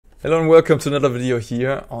Hello and welcome to another video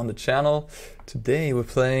here on the channel. Today we're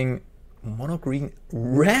playing Mono Green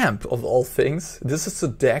Ramp of all things. This is a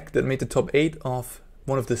deck that made the top 8 of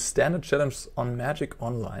one of the standard challenges on Magic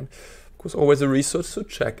Online. Of course, always a resource to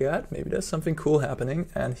check out. Maybe there's something cool happening.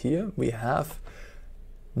 And here we have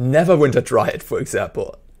Neverwinter Dryad, for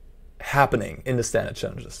example, happening in the standard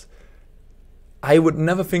challenges. I would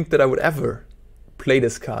never think that I would ever play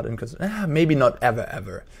this card, because maybe not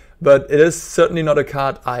ever. But it is certainly not a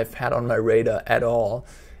card I've had on my radar at all,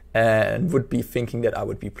 and would be thinking that I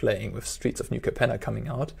would be playing with Streets of New Capenna coming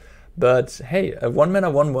out. But hey, a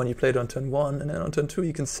 1-mana 1/1, you play it on turn 1, and then on turn 2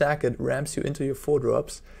 you can sack it, ramps you into your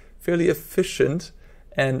 4-drops. Fairly efficient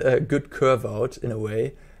and a good curve out in a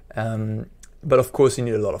way. But of course you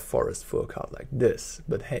need a lot of forest for a card like this.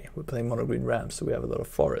 But hey, we're playing Mono Green Ramp, so we have a lot of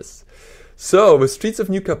forests. So with Streets of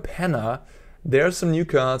New Capenna, there are some new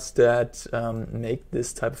cards that make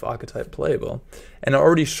this type of archetype playable. And I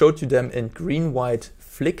already showed you them in Green-White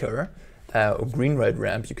Flicker, or Green-White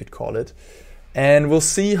Ramp you could call it. And we'll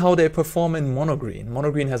see how they perform in Mono Green.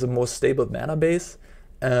 Mono Green has a more stable mana base,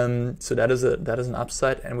 so that is an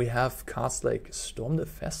upside. And we have cards like Storm the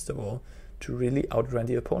Festival to really outrun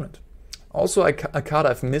the opponent. Also, a card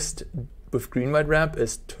I've missed with Green-White Ramp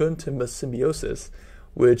is Turntimber Symbiosis,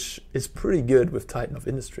 which is pretty good with Titan of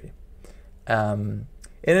Industry. In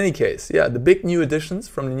any case, yeah, the big new additions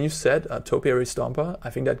from the new set are Topiary Stomper. I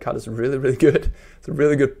think that card is really good. It's a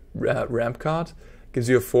really good ramp card. Gives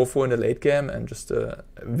you a 4/4 in the late game and just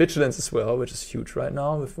Vigilance as well, which is huge right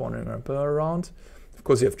now with Wandering Emperor around. Of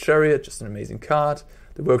course, you have Chariot, just an amazing card.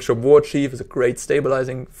 The Workshop Warchief is a great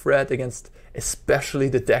stabilizing threat against especially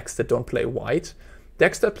the decks that don't play white.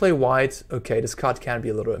 Decks that play white, okay, this card can be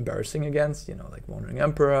a little embarrassing against, you know, like Wandering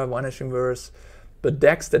Emperor, Vanishing Verse. But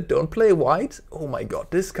decks that don't play white, oh my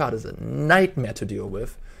god, this card is a nightmare to deal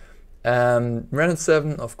with. Wrenn and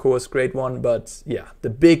Seven, of course, great one, but yeah,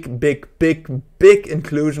 the big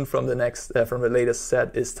inclusion from the latest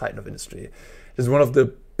set is Titan of Industry. It's one of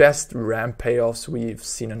the best ramp payoffs we've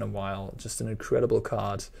seen in a while. Just an incredible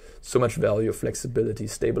card, so much value, flexibility,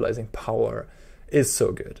 stabilizing power, is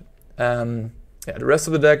so good. Yeah, the rest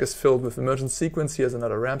of the deck is filled with Emergent Sequence. Here's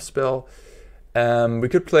another ramp spell. We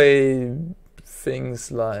could play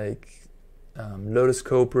things like Lotus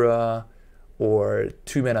Cobra or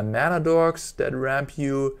 2-mana Mana Dogs that ramp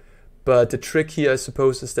you, but the trick here I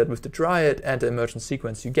suppose is that with the Dryad and the Emergent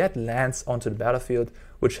Sequence you get lands onto the battlefield,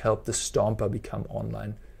 which help the Stomper become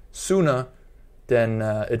online sooner than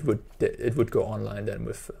it would go online than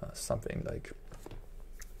with something like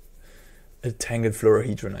a Tangled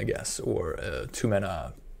Florahedron, I guess, or a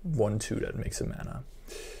 2-mana 1/2 that makes a mana.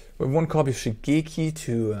 We have one copy of Shigeki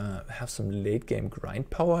to have some late game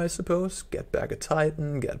grind power, I suppose. Get back a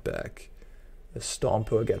Titan, get back a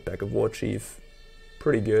Stomper, get back a Warchief.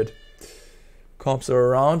 Pretty good. Comps are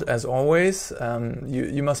around as always.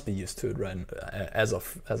 You must be used to it, right? As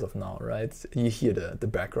of now, right? You hear the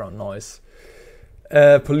background noise.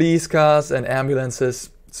 Police cars and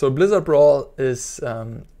ambulances. So Blizzard Brawl is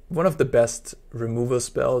one of the best removal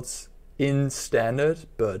spells in standard,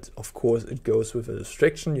 but of course it goes with a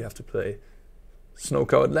restriction. You have to play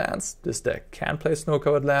snow-covered lands. This deck can play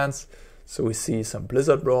snow-covered lands, so we see some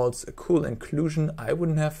Blizzard Brawls, a cool inclusion I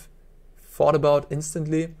wouldn't have thought about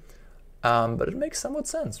instantly, but it makes somewhat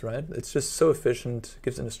sense, right? It's just so efficient,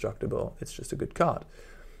 gives indestructible, it's just a good card.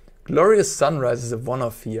 Glorious Sunrise is a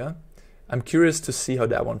one-off here. I'm curious to see how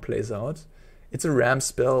that one plays out. It's a ramp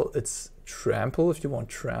spell, it's trample if you want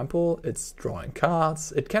trample, it's drawing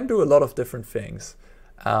cards, it can do a lot of different things.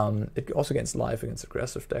 It also gains life against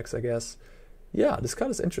aggressive decks, I guess. Yeah, this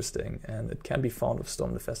card is interesting, and it can be found with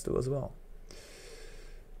Storm the Festival as well.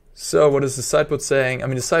 So what is the sideboard saying? I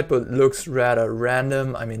mean, the sideboard looks rather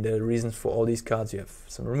random. I mean, there are reasons for all these cards. You have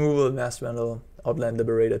some removal, Masked Vandal, Outland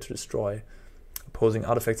Liberator to destroy opposing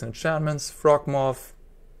artifacts and enchantments, Froghemoth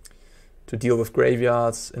to deal with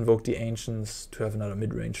graveyards, Invoke the Ancients to have another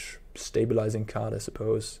mid-range stabilizing card, I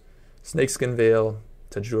suppose. Snakeskin Veil,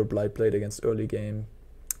 Tajuru Blightblade against early game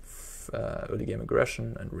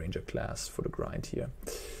aggression, and Ranger class for the grind here.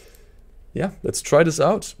 Yeah, let's try this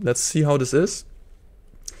out. Let's see how this is.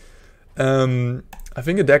 I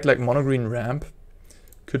think a deck like Mono Green Ramp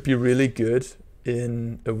could be really good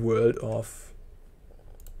in a world of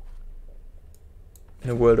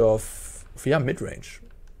mid-range.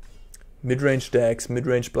 Mid-range decks,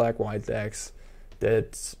 mid-range black-white decks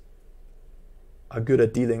that are good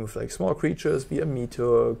at dealing with like small creatures via meat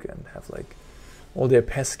hook and have like all their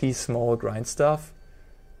pesky small grind stuff,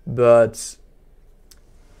 but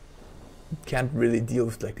can't really deal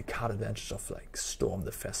with like the card advantage of like Storm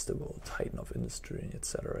the Festival, Titan of Industry,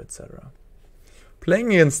 etc. etc.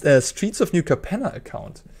 Playing against Streets of New Capenna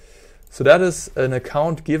account. So that is an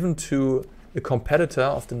account given to a competitor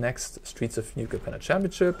of the next Streets of New Capenna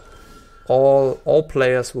Championship. All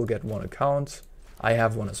players will get one account. I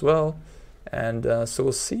have one as well. And so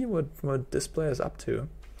we'll see what this player is up to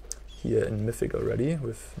here in Mythic already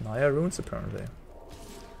with Naya Runes apparently.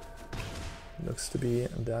 Looks to be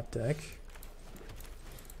that deck.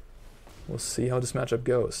 We'll see how this matchup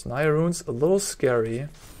goes. Naya Runes a little scary.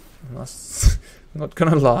 Not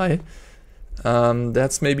gonna lie.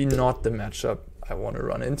 That's maybe not the matchup I want to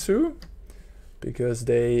run into, because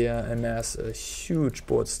they amass a huge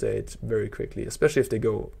board state very quickly, especially if they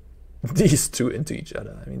go these two into each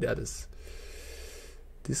other. I mean,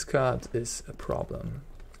 this card is a problem.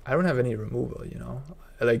 I don't have any removal, you know.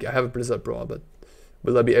 Like, I have a Blizzard Brawl, but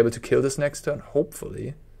will I be able to kill this next turn?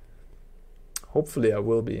 Hopefully. Hopefully I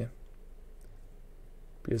will be.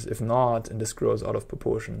 Because if not, and this grows out of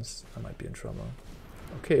proportions, I might be in trouble.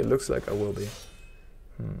 Okay, it looks like I will be.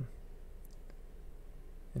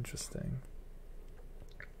 Interesting.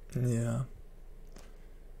 Yeah.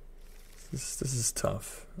 This is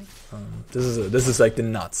tough. This is like the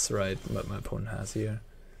nuts, right? What my opponent has here.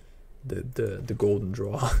 The golden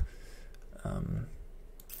draw.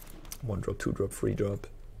 1-drop, 2-drop, 3-drop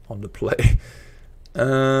on the play.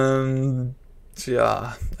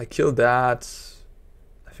 Yeah, I killed that.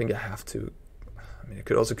 I think I have to. I mean, I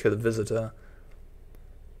could also kill the Visitor.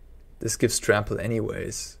 This gives trample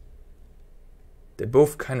anyways. They're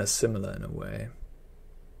both kind of similar in a way.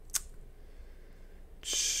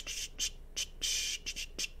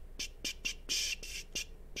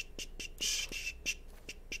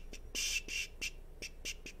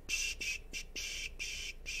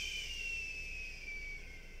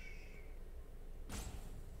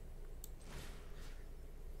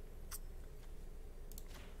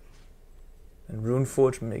 And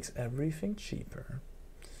Runeforge makes everything cheaper.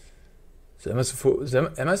 So am I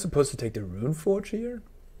supposed to take the Runeforge here?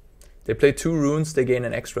 They play 2 runes, they gain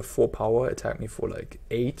an extra 4 power, attack me for like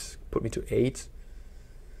 8, put me to 8.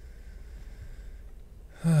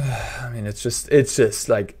 I mean, it's just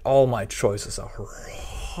like all my choices are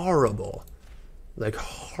horrible. Like,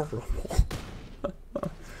 horrible.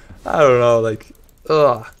 I don't know, like,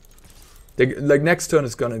 ugh. Like, next turn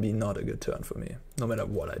is gonna be not a good turn for me, no matter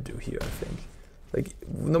what I do here, I think. Like,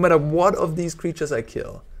 no matter what of these creatures I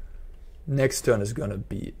kill, next turn is gonna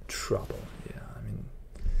be trouble. Yeah, I mean,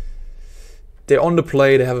 they're on the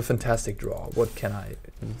play. They have a fantastic draw. What can I?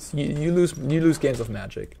 You lose games of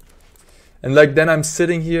Magic, and like then I'm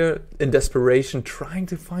sitting here in desperation, trying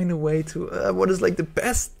to find a way to what is like the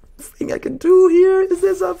best thing I can do here. Is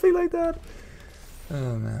there something like that?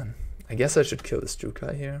 Oh man, I guess I should kill this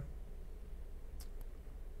Jukai here.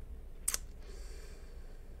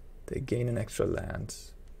 They gain an extra land.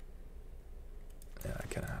 Yeah, I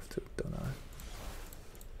kind of have to, don't I?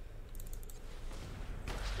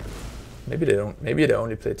 Maybe they don't. Maybe they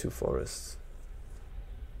only play 2 forests.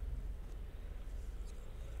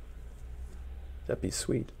 That'd be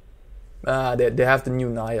sweet. They have the new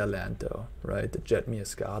Naya land though, right? The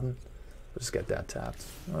Jetmir's Garden. We'll just get that tapped.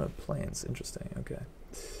 Oh, plains, interesting. Okay.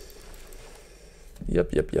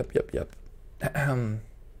 Yep.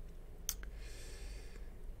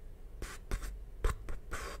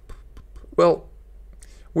 Well,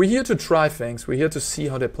 we're here to try things. We're here to see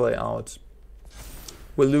how they play out.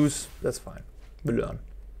 We'll lose. That's fine. We'll learn.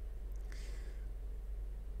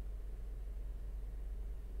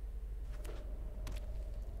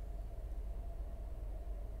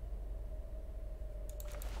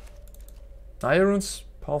 Naya Runes,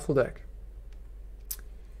 powerful deck.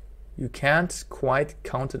 You can't quite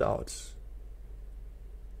count it out.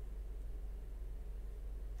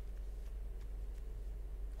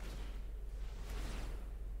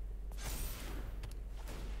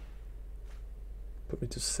 Put me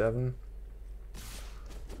to 7.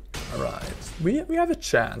 Alright. We have a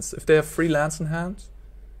chance. If they have 3 lands in hand.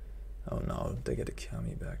 Oh no, they get a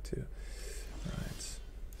Kami back too. Alright.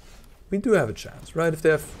 We do have a chance, right? If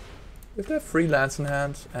they have 3 lands in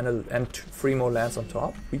hand and 3 more lands on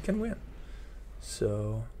top, we can win.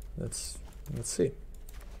 So let's see.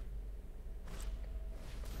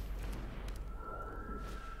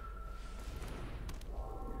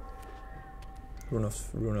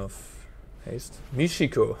 Rune of Haste.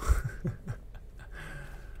 Michiko.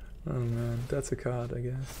 Oh man, that's a card, I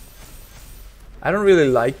guess. I don't really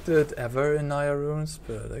like it ever in Naya Runes,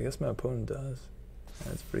 but I guess my opponent does.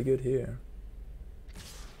 That's pretty good here.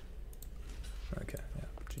 Okay, yeah,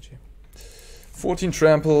 GG. 14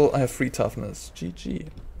 trample, I have 3 toughness. GG.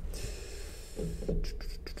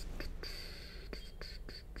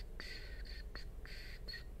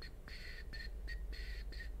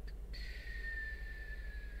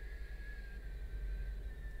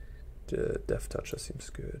 The Death Toucher seems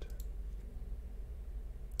good.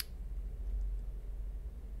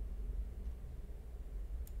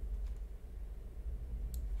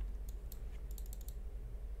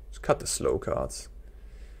 Let's cut the slow cards.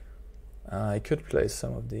 I could play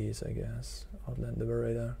some of these, I guess. Outland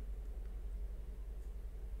Liberator.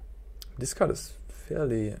 This card is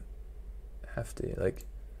fairly hefty, like,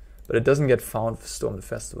 but it doesn't get found for Storm the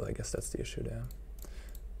Festival. I guess that's the issue there.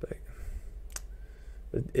 But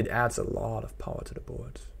it adds a lot of power to the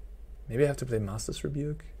board. Maybe I have to play Master's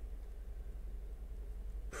Rebuke.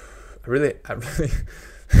 I really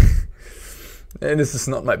and this is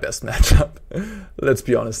not my best matchup. Let's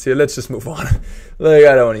be honest here. Let's just move on. Like,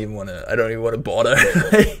 I don't even want to bother.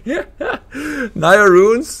 Naya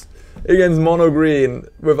Runes against mono green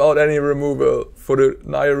without any removal for the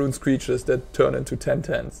Naya Runes creatures that turn into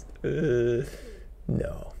 10/10s.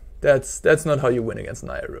 No, that's not how you win against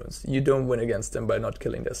Naya Runes. You don't win against them by not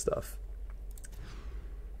killing their stuff.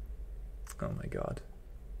 Oh my god.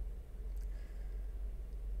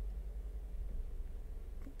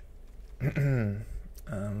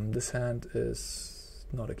 This hand is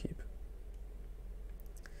not a keep.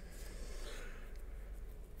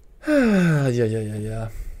 Yeah.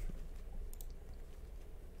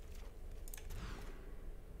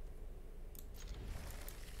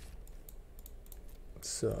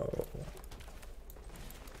 So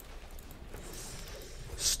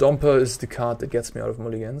Stomper is the card that gets me out of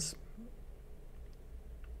mulligans.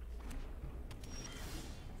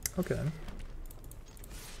 Okay.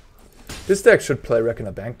 This deck should play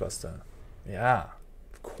Reckoner Bankbuster. Yeah,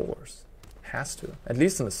 of course. Has to. At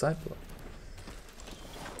least in the sideboard.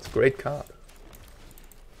 It's a great card.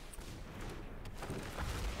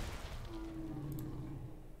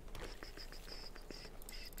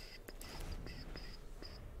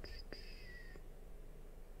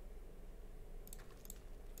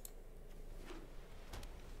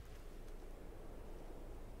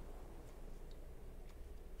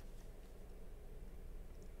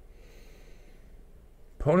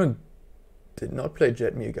 Opponent did not play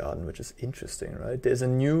Jetmere Garden, which is interesting, right? There's a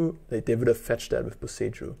new... They would have fetched that with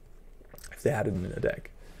Boseiju if they had it in the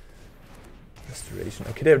deck. Restoration.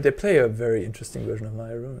 Okay, they play a very interesting version of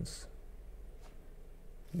Naya Runes.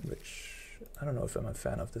 Which... I don't know if I'm a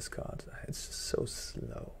fan of this card. It's just so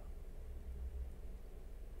slow.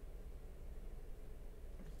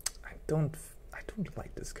 I don't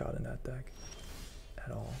like this card in that deck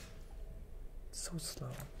at all. It's so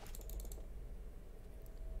slow.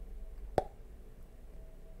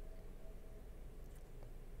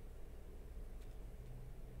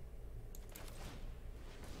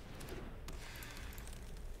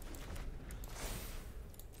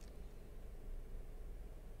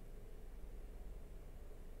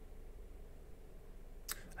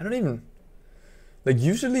 I don't even... Like,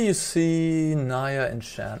 usually you see Naya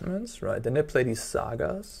enchantments, right? Then they play these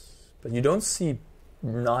sagas. But you don't see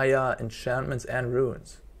Naya enchantments and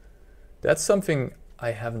runes. That's something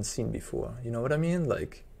I haven't seen before. You know what I mean?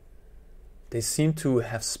 Like, they seem to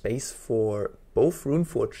have space for both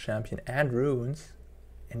Runeforge Champion and runes.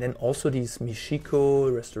 And then also these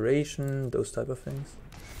Mishiko, Restoration, those type of things.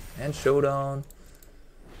 And Showdown.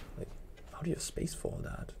 Like, how do you have space for all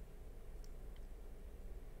that?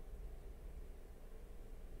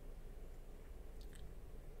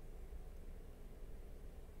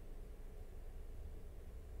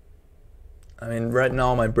 I mean, right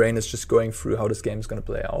now my brain is just going through how this game is going to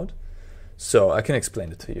play out. So I can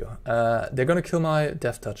explain it to you. They're going to kill my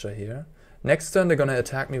Death Toucher here. Next turn they're going to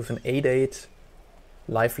attack me with an 8/8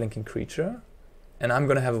 lifelinking creature. And I'm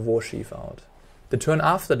going to have a Warchief out. The turn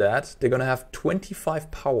after that, they're going to have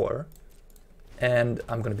 25 power. And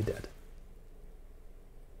I'm going to be dead.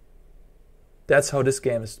 That's how this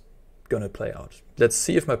game is going to play out. Let's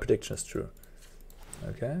see if my prediction is true.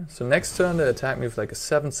 Okay, so next turn they attack me with like a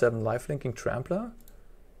 7/7 lifelinking Trampler.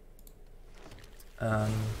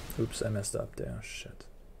 Oops, I messed up there. Shit.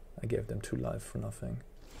 I gave them 2 life for nothing.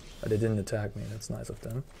 But they didn't attack me, that's nice of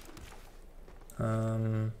them.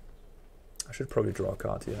 I should probably draw a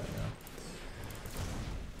card here, yeah.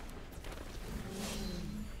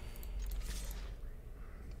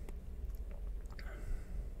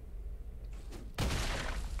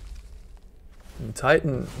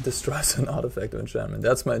 Titan destroys an artifact of enchantment.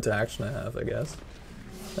 That's my interaction I have, I guess.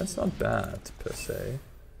 That's not bad, per se.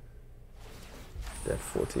 Dead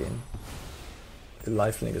 14. The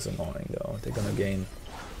lifelink is annoying, though. They're gonna gain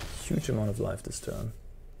a huge amount of life this turn.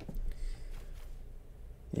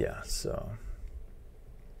 Yeah, so...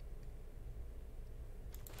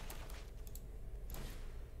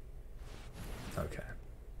 Okay.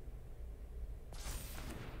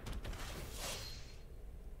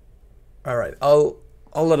 All right, I'll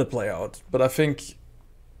let it play out, but I think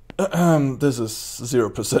this is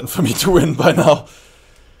 0% for me to win by now.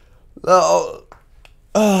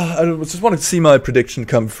 I just want to see my prediction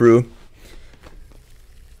come through.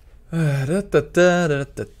 Yeah,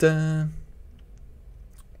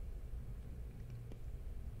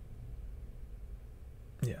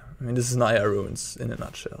 I mean, this is Naya Runes in a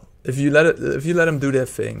nutshell. If you let them do their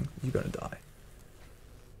thing, you're gonna die.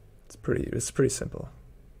 It's pretty simple.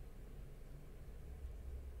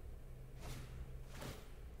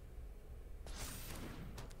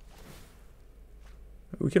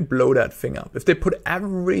 We can blow that thing up. If they put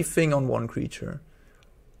everything on one creature,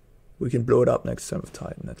 we can blow it up next turn of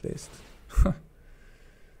Titan at least.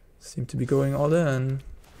 Seem to be going all in.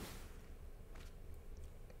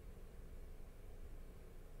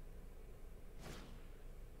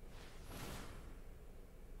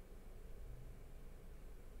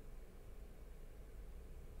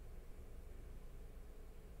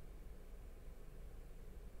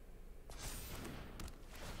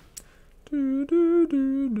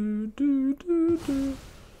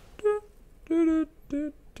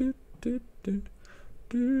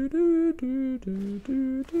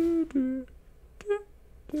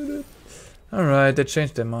 Alright, they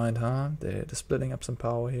changed their mind, huh? They're splitting up some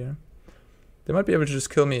power here. They might be able to just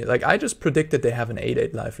kill me. Like, I just predicted they have an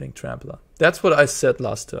 8/8 lifelink trampler. That's what I said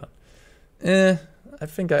last turn. I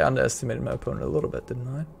think I underestimated my opponent a little bit, didn't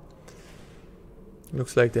I?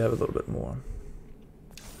 Looks like they have a little bit more.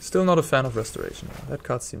 Still not a fan of Restoration. That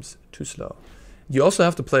card seems too slow. You also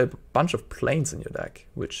have to play a bunch of planes in your deck,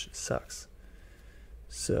 which sucks.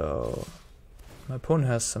 So, my opponent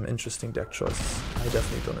has some interesting deck choices I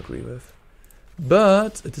definitely don't agree with.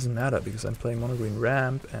 But it doesn't matter because I'm playing mono green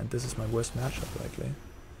ramp and this is my worst matchup likely.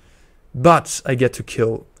 But I get to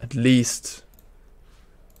kill at least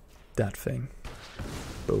that thing.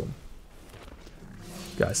 Boom.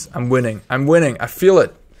 Guys, I'm winning. I'm winning. I feel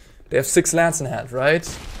it. They have 6 lands in hand, right?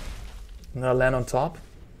 Another land on top.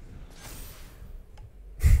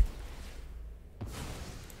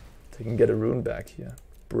 They can get a rune back here.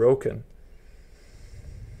 Broken.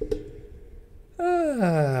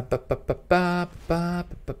 That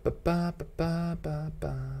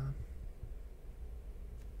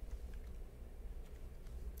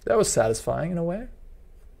was satisfying in a way.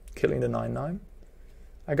 Killing the 9/9.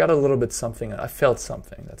 I got a little bit something. I felt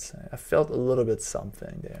something, let's say. I felt a little bit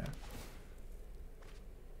something there.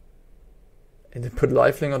 And they put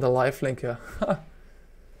lifelink on the lifelinker.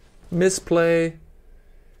 Misplay.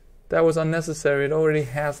 That was unnecessary. It already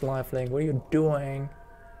has lifelink. What are you doing?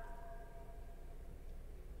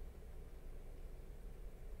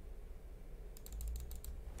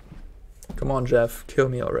 Come on, Jeff. Kill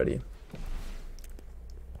me already.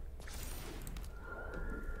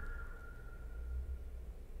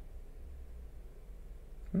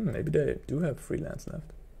 Maybe they do have 3 lands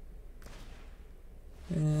left.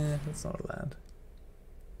 That's not a land.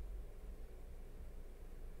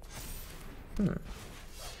 I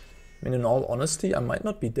mean, in all honesty, I might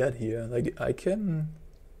not be dead here. Like, I can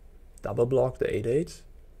double block the 8/8.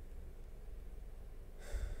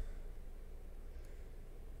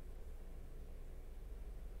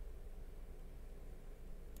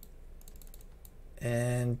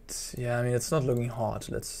 And yeah, I mean, it's not looking hot.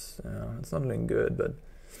 It's not looking good, but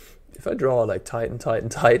if I draw like Titan, Titan,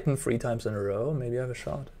 Titan 3 times in a row, maybe I have a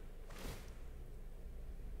shot.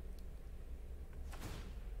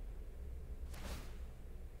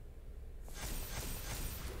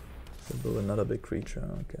 So build another big creature,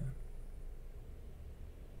 okay.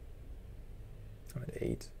 I'm at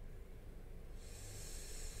 8.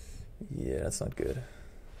 Yeah, that's not good.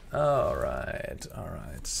 Alright,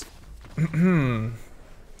 alright.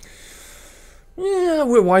 Yeah,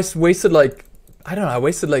 we wasted like, I don't know, I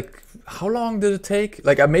wasted like, how long did it take?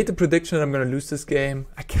 Like, I made the prediction that I'm going to lose this game.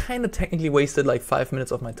 I kind of technically wasted like 5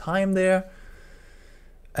 minutes of my time there.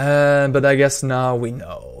 But I guess now we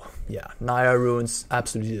know. Yeah, Naya Runes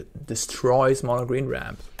absolutely destroys mono green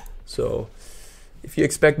ramp. So, if you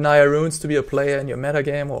expect Naya Runes to be a player in your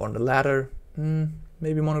metagame or on the ladder,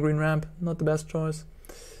 maybe mono green ramp, not the best choice.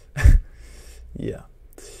 Yeah.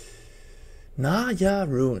 Naya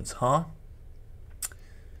Runes, huh?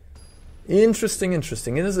 Interesting,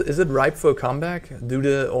 interesting. Is it ripe for a comeback?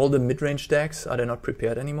 Do all the mid-range decks, are they not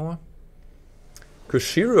prepared anymore?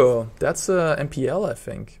 Koshiro, that's MPL, I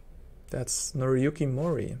think. That's Noriyuki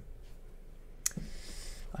Mori.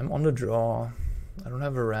 I'm on the draw. I don't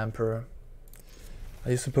have a ramper.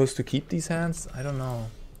 Are you supposed to keep these hands? I don't know.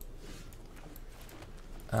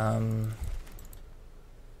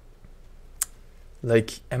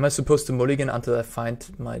 Like, am I supposed to mulligan until I find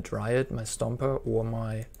my Dryad, my Stomper, or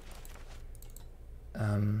my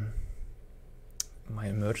My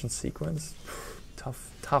Emergent Sequence,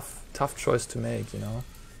 tough choice to make, you know.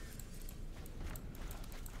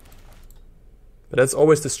 But that's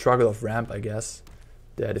always the struggle of ramp, I guess.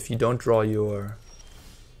 That if you don't draw your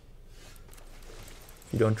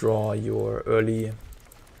early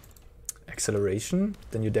acceleration,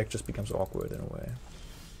 then your deck just becomes awkward in a way.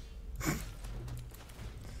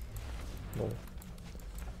 Whoa.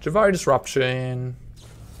 Javari Disruption.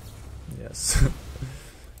 Yes. Of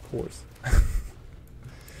course.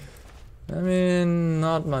 I mean,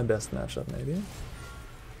 not my best matchup, maybe.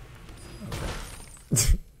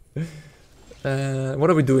 Okay. What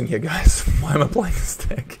are we doing here, guys? Why am I playing this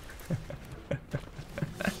deck?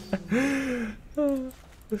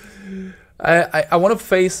 I want to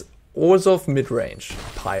face Orzhov mid-range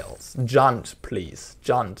piles. Junt, please.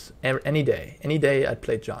 Junt. Any day. Any day I'd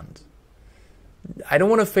play Junt. I don't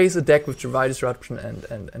want to face a deck with Javari Disruption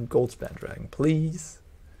and Goldspan Dragon, please.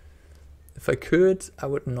 If I could, I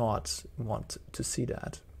would not want to see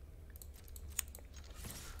that.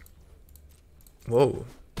 Whoa.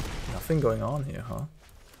 Nothing going on here, huh?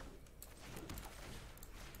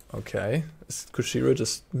 Okay. Is Kushiro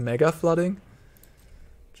just mega flooding?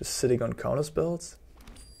 Just sitting on counter spells?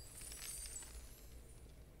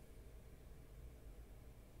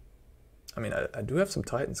 I mean, I do have some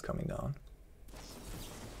Titans coming down.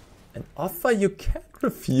 An offer you can't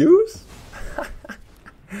refuse?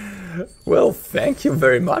 Well, thank you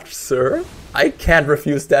very much, sir. I can't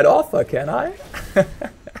refuse that offer, can I?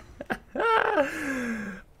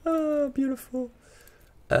 Oh, beautiful.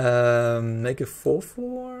 Make a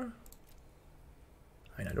 4/4.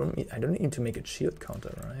 I mean, I don't need to make a shield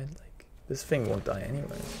counter, right? Like, this thing won't die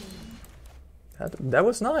anyway. That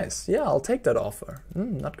was nice. Yeah, I'll take that offer.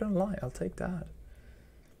 Not gonna lie, I'll take that.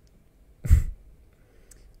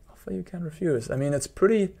 Offer you can't refuse. I mean, it's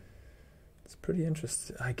pretty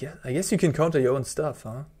interesting. I guess you can counter your own stuff,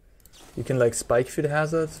 huh? You can like Spike Field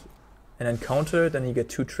Hazard and then counter it, then you get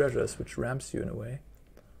 2 treasures, which ramps you in a way.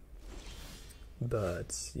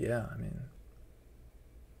 But yeah, I mean,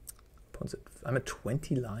 I'm at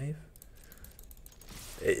 20 live.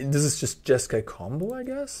 This is just Jeskai combo, I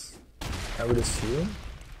guess. I would assume.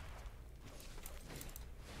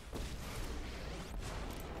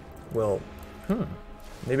 Well,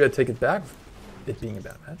 maybe I take it back. It being a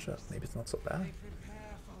bad matchup. Maybe it's not so bad.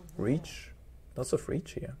 Reach. Lots of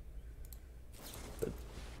reach here. But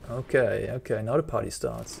okay, now the party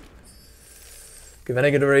starts.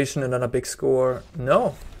 Galvanic Iteration, another big score.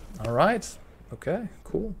 No. Alright. Okay,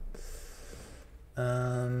 cool.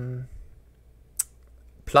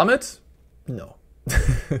 Plummet? No.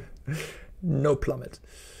 No plummet.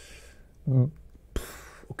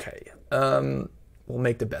 Okay. We'll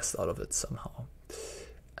make the best out of it somehow.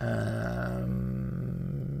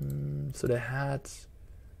 So they had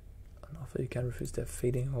an offer you can't refuse. They have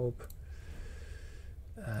Fading Hope.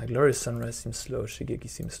 Glorious Sunrise seems slow. Shigeki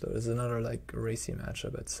seems slow. There's another like racy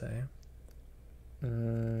matchup, I'd say.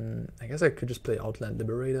 I guess I could just play Outland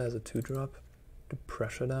Liberator as a 2-drop to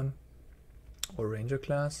pressure them. Or Ranger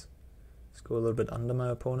class. Let's go a little bit under my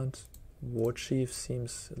opponent. Warchief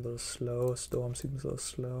seems a little slow. Storm seems a little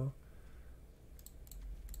slow.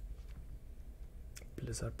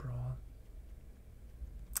 Blizzard Brawl.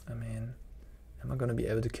 I mean, am I gonna be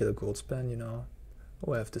able to kill a Goldspan, you know?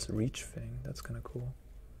 Oh, I have this reach thing. That's kinda cool.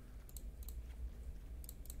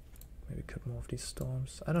 Maybe cut more of these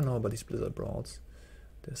storms. I don't know about these Blizzard Brawls.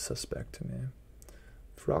 They're suspect to me.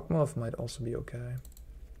 Froghemoth might also be okay.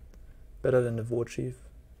 Better than the Warchief.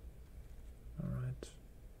 Alright.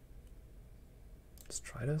 Let's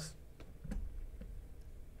try this.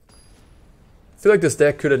 I feel like this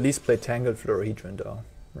deck could at least play Tangled Florahedron though,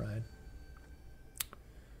 right?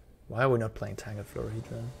 Why are we not playing Tangled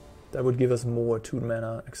Florahedron? That would give us more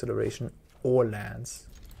 2-mana acceleration or lands.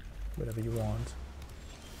 Whatever you want.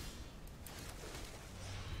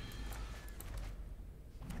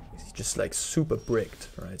 He's just like super bricked,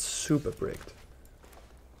 right? Super bricked.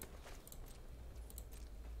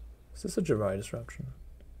 Is this a Javari Disruption?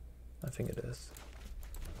 I think it is.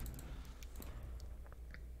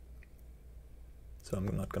 So I'm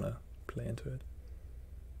not gonna play into it.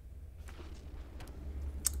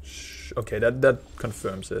 Okay, that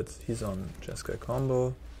confirms it. He's on Jeskai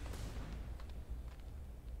combo.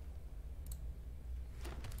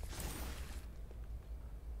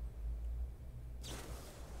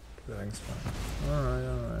 Dragon's fine.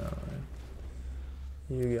 Alright.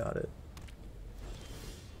 You got it.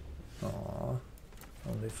 Aww.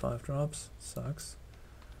 Only 5 drops. Sucks.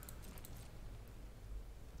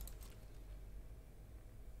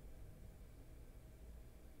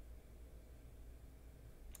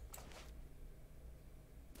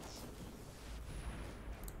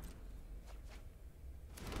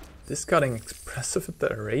 Discarding Expressive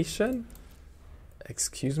Iteration?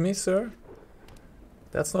 Excuse me, sir?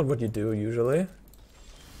 That's not what you do usually.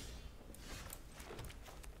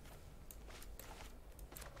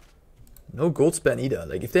 No gold spend either.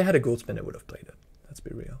 Like, if they had a gold spend, they would have played it. Let's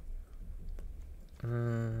be real.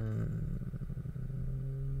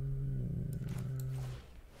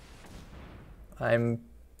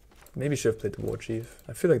 Maybe should have played the Warchief.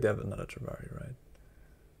 I feel like they have another Topiary, right?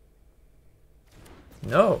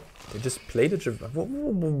 No, they just played a Topiary.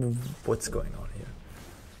 What's going on here?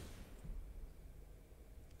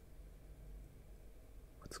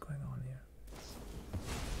 What's going on here?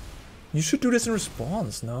 You should do this in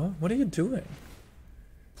response, no? What are you doing?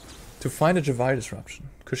 To find a Topiary disruption.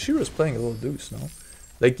 Kushiro is playing a little deuce, no?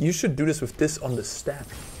 Like, you should do this with this on the stack.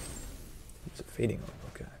 It's fading on,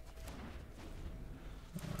 okay.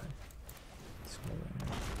 Alright.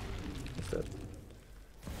 What's that?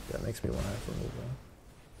 That makes me want to have removal.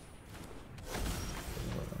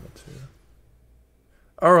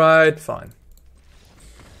 Alright, fine.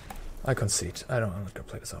 I concede. I'm not gonna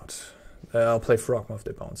play this out. I'll play Froghemoth,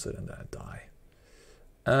 they bounce it, and then I die.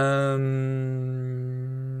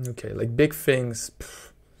 Okay, like big things.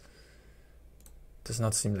 Does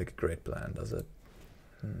not seem like a great plan, does it?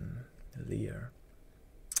 Lair.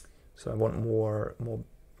 So I want more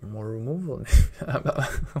removal.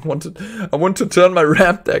 I want to turn my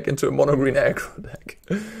ramp deck into a mono green aggro deck.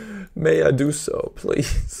 May I do so,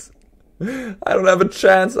 please? I don't have a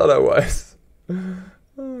chance otherwise.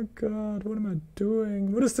 Oh god, what am I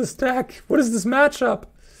doing? What is this deck? What is this matchup?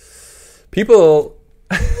 People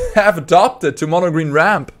have adopted to mono green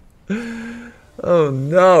ramp. Oh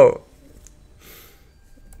no.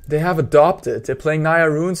 They have adopted. They're playing Naya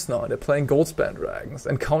Runes now. They're playing Goldspan Dragons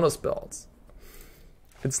and counter spells.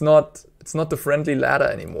 It's not the friendly ladder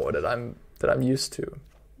anymore that I'm used to.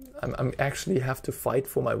 I'm actually have to fight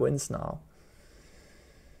for my wins now.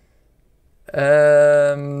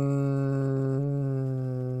 Yeah,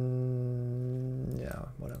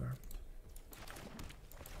 whatever.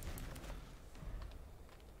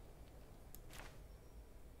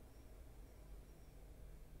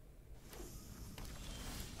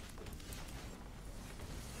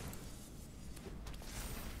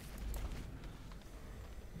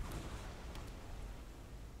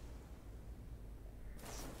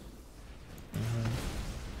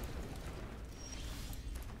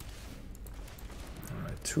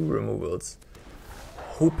 Alright, 2 removals.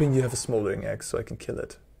 Hoping you have a Smoldering Axe so I can kill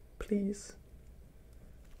it. Please.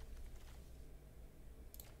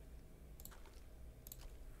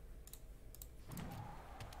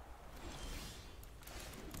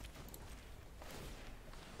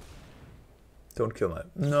 Don't kill my...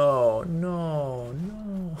 No, no,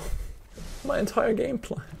 no. My entire game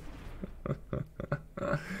plan.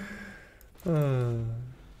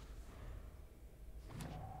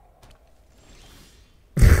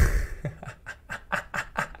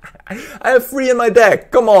 I have 3 in my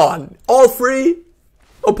deck. Come on. All 3?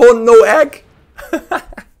 Opponent no egg?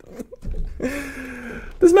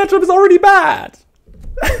 This matchup is already bad.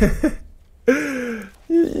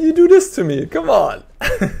 you do this to me. Come on.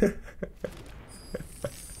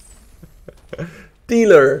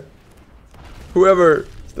 Dealer. Whoever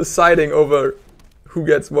is deciding over who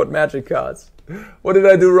gets what magic cards. What did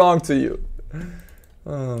I do wrong to you?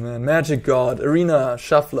 Oh man, Magic God, Arena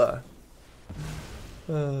Shuffler.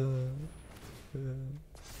 I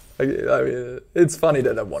mean, it's funny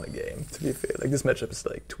that I won a game, to be fair. Like, this matchup is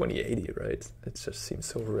like 2080, right? It just seems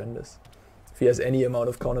so horrendous. If he has any amount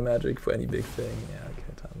of counter magic for any big thing, yeah, okay,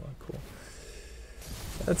 time out, cool.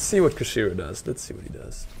 Let's see what Kushiro does. Let's see what he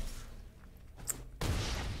does.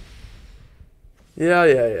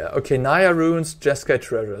 Yeah. Okay, Naya Runes, Jeskai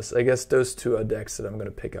Treasures. I guess those 2 are decks that I'm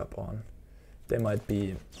gonna pick up on. They might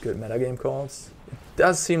be good metagame calls. It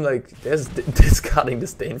does seem like there's discarding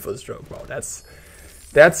Disdainful Stroke. Wow, that's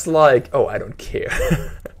like, oh, I don't care.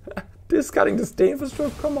 Discarding Disdainful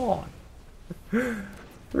Stroke, come on.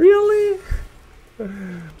 Really?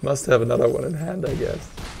 Must have another one in hand, I guess.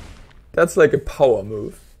 That's like a power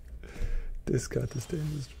move. Discard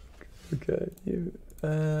Disdainful Stroke. Okay, you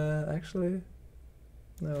actually.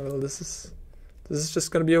 No, well, this is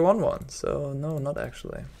just gonna be a 1-1, so no, not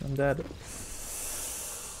actually. I'm dead.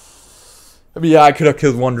 I mean, yeah, I could have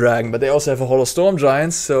killed 1 dragon, but they also have a Hollow Storm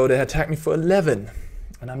Giants, so they attack me for 11.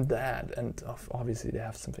 And I'm dead, and obviously they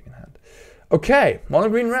have something in hand. Okay, mono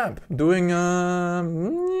green ramp, doing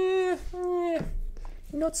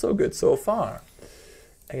not so good so far.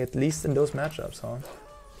 At least in those matchups, huh?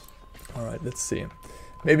 Alright, let's see.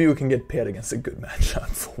 Maybe we can get paired against a good matchup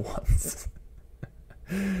for once.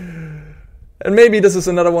 And maybe this is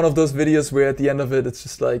another one of those videos where at the end of it, it's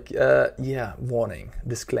just like, yeah, warning,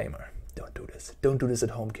 disclaimer. Don't do this. Don't do this at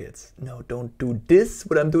home, kids. No, don't do this,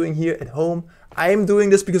 what I'm doing here at home. I'm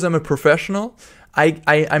doing this because I'm a professional.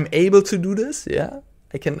 I'm able to do this, yeah.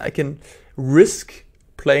 I can risk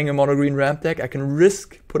playing a mono green ramp deck. I can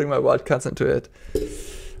risk putting my wildcards into it.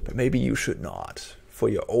 But maybe you should not, for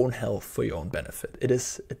your own health, for your own benefit. It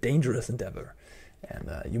is a dangerous endeavor.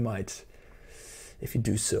 And you might, if you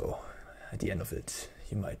do so, at the end of it,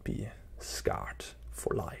 you might be scarred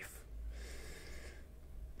for life.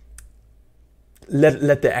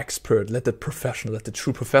 Let the expert, let the professional, let the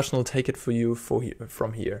true professional take it for you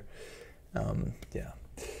from here. Yeah.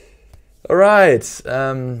 All right.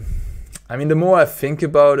 I mean, the more I think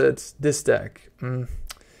about it, this deck,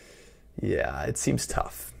 yeah, it seems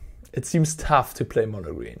tough. It seems tough to play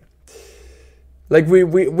mono green. Like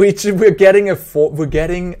we're getting a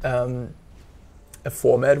format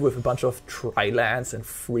with a bunch of tri-lands and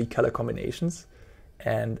 3 color combinations,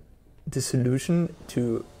 and the solution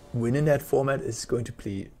to win in that format is going to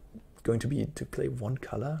be to play 1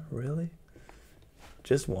 color. Really,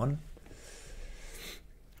 just 1.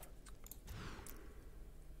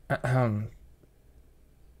 Yeah,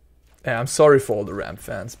 I'm sorry for all the ramp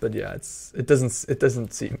fans, but yeah, it doesn't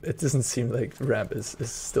seem like ramp is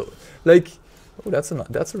still like. Oh, that's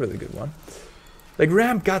a really good one. Like,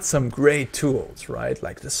 ramp got some great tools, right?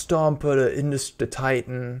 Like the Stomper, the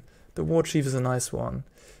Titan, the Warchief is a nice one.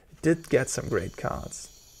 It did get some great cards,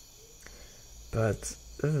 but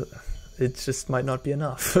it just might not be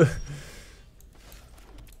enough.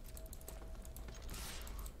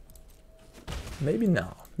 Maybe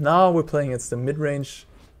now. Now we're playing against the mid-range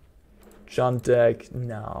Junt deck.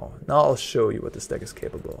 Now I'll show you what this deck is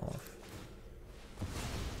capable of.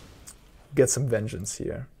 Get some vengeance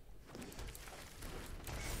here.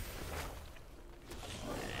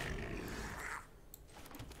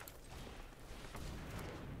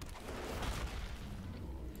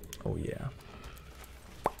 Oh yeah.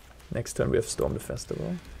 Next turn we have Storm the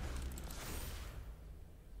Festival.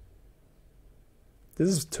 This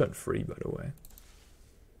is turn 3, by the way.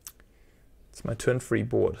 It's my turn 3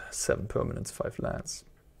 board. 7 permanents, 5 lands.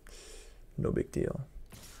 No big deal.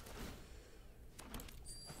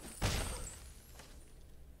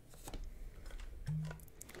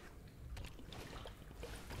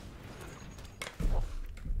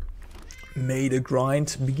 May the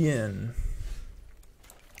grind begin.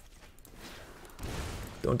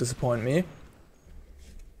 Don't disappoint me.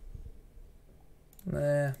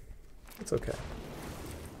 Nah, it's okay.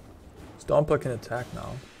 Stomper can attack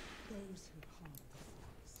now. Those who harm the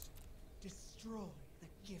forest destroy the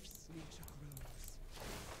gifts nature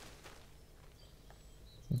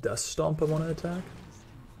grows. Does Stomper want to attack?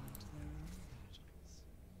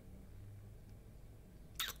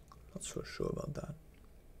 Not so sure about that.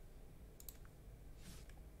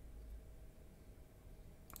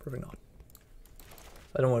 Probably not.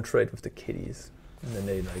 I don't want to trade with the kitties, and then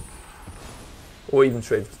they like, or even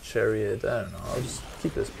trade with the Chariot. I don't know. I'll just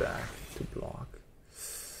keep this back to block.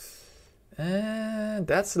 And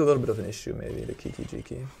that's a little bit of an issue, maybe the Kiki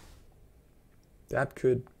Jiki. That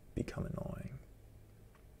could become annoying.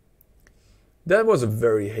 That was a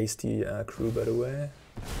very hasty crew, by the way.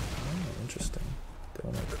 Oh, interesting. They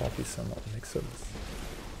want to copy some of Nixilis.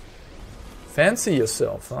 Fancy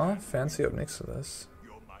yourself, huh? Fancy up Nixilis.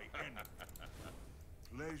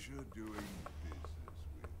 Pleasure doing business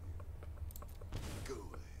with you. Go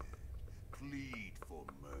ahead. Plead for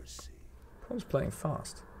mercy. I was playing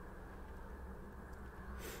fast.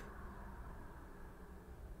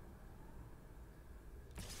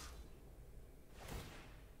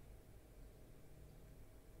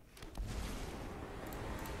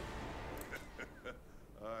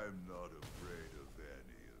 I'm not afraid of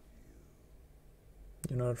any of you.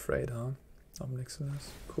 You're not afraid, huh? Of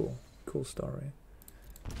Nixilis? Cool. Cool story.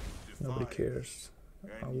 Nobody cares.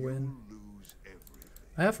 I'll win.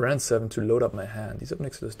 I have Wrenn and Seven to load up my hand. These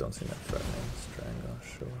Nixilis don't seem that threatening. Strangler,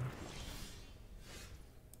 sure.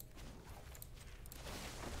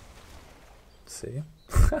 Let's see.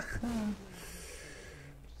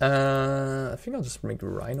 I think I'll just make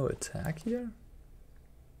Rhino attack here.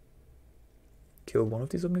 Kill one of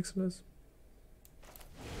these Nixilis.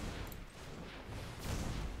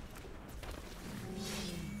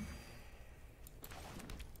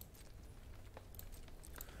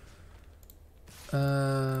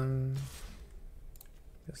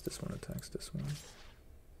 Guess this one attacks this one.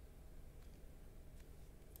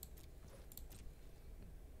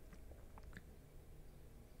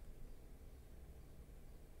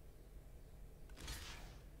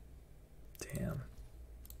 Damn.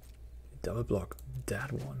 Double block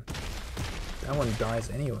that one. That one dies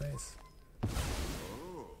anyways.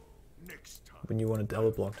 When you want to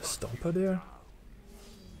double block the Stomper there?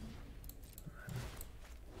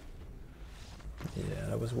 Yeah,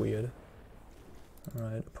 that was weird.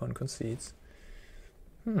 Alright, opponent concedes.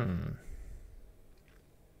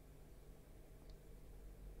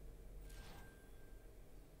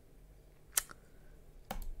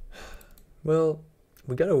 Well,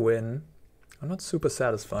 we got a win. I'm not super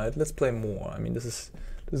satisfied. Let's play more. I mean, this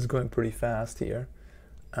is going pretty fast here.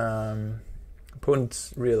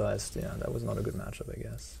 Opponent realized, yeah, that was not a good matchup, I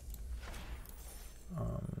guess.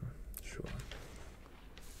 Sure.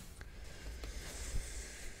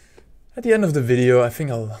 At the end of the video, I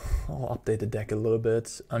think I'll update the deck a little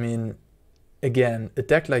bit. I mean, again, a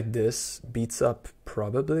deck like this beats up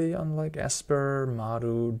probably on like Esper,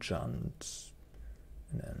 Maru, Junt,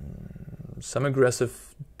 and then some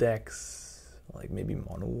aggressive decks, like maybe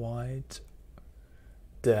mono white,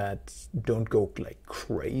 that don't go like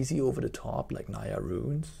crazy over the top, like Naya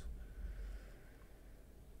Runes.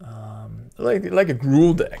 Like a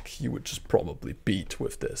Gruul deck you would just probably beat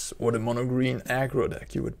with this, or the mono green aggro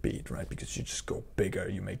deck you would beat, right? Because you just go bigger,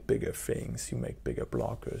 you make bigger things, you make bigger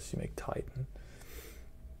blockers, you make Titan.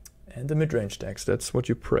 And the mid-range decks, that's what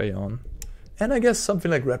you prey on. And I guess something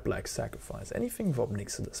like Red-Black Sacrifice, anything with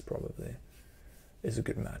Obnixilis probably is a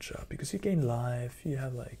good matchup, because you gain life, you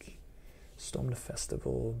have like Storm the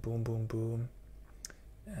Festival, boom, boom, boom.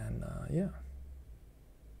 And yeah,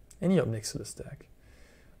 any Obnixilis deck.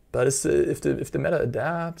 But it's, if the meta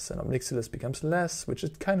adapts and Obnixilis becomes less, which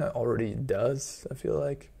it kind of already does, I feel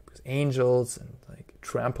like, because Angels and like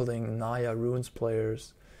trampling Naya Runes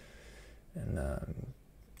players, and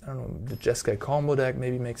I don't know, the Jeskai combo deck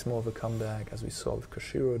maybe makes more of a comeback, as we saw with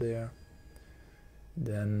Koshiro there,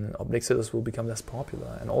 then Obnixilis will become less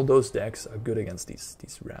popular, and all those decks are good against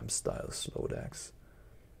these ramp style slow decks.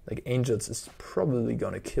 Like Angels is probably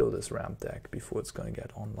gonna kill this ramp deck before it's gonna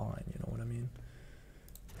get online, you know what I mean?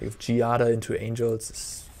 Like if Giada into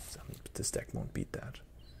Angels, this deck won't beat that.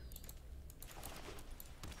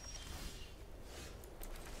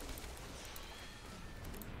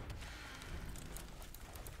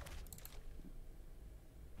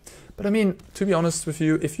 But I mean, to be honest with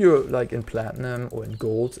you, if you're like in Platinum or in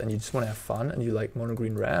Gold and you just want to have fun and you like mono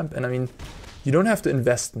green ramp, and I mean, you don't have to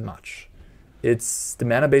invest much. It's, the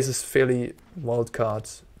mana base is fairly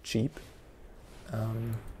wildcard cheap.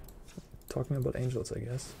 Talking about Angels, I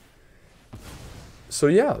guess. So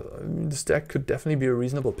yeah, I mean, this deck could definitely be a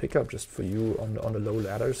reasonable pickup just for you on the low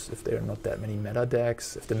ladders, if there are not that many meta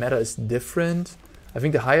decks. If the meta is different, I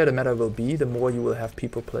think the higher the meta will be, the more you will have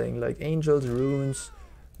people playing like Angels, Runes,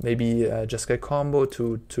 maybe Jeskai combo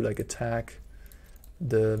to like attack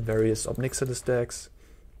the various Obnixilis decks.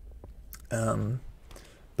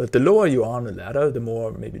 But the lower you are on the ladder, the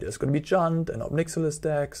more maybe there's going to be Junt and Obnixilis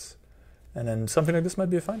decks. And then something like this might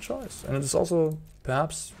be a fine choice. And it's also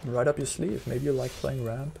perhaps right up your sleeve. Maybe you like playing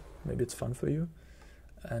ramp. Maybe it's fun for you.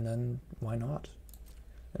 And then why not?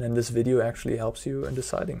 And then this video actually helps you in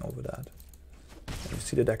deciding over that. And you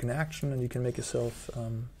see the deck in action and you can make yourself,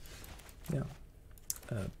 yeah,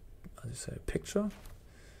 how do you say, a picture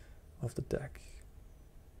of the deck.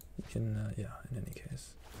 You can, yeah, in any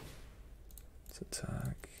case. Let's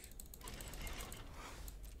attack.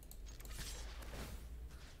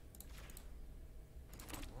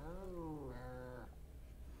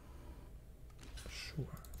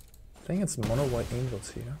 I think it's mono white Angels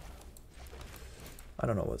here. I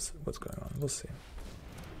don't know what's going on. We'll see.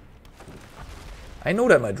 I know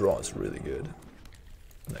that my draw is really good.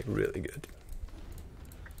 Like really good.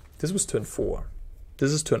 This was turn 4.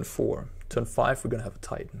 This is turn 4. Turn 5 we're gonna have a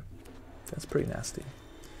Titan. That's pretty nasty.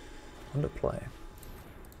 Underplay.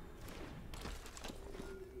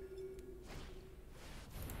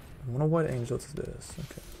 Mono white Angels is this.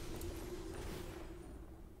 Okay.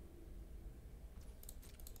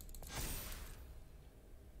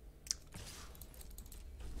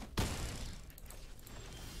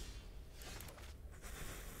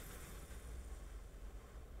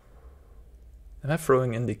 Am I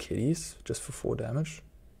throwing in the kitties just for 4 damage?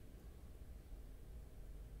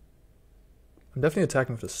 I'm definitely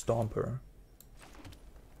attacking with the Stomper.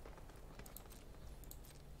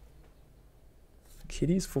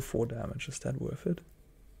 Kitties for 4 damage, is that worth it?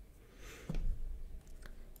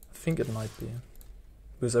 I think it might be.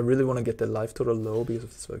 Because I really want to get the life total low because of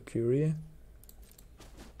this Valkyrie.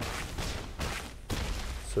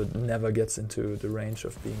 So it never gets into the range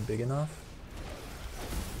of being big enough.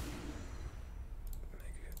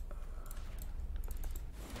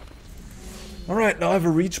 Alright, now I have a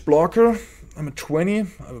reach blocker. I'm at 20. I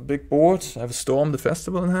have a big board. I have a Storm the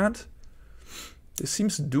Festival in hand. This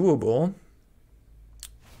seems doable.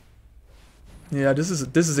 Yeah, this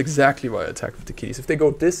is exactly why I attacked with the kitties. If they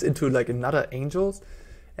go this into like another Angels,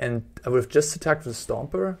 and I would have just attacked with the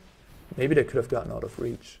Stomper, maybe they could have gotten out of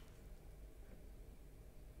reach.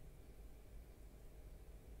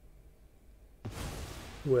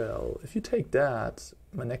 Well, if you take that,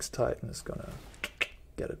 my next Titan is gonna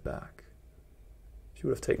get it back. If you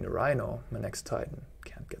would have taken the Rhino, my next Titan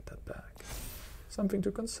can't get that back. Something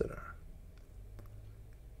to consider.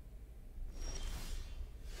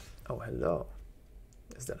 Oh, hello.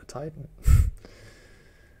 Is that a Titan?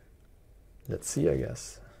 Let's see, I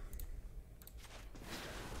guess.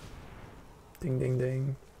 Ding, ding,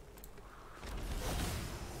 ding.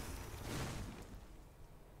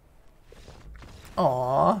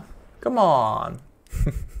 Aww, come on.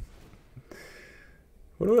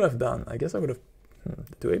 What would I have done? I guess I would have...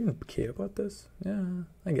 do I even care about this? Yeah,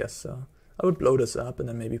 I guess so. I would blow this up and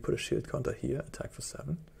then maybe put a shield counter here, attack for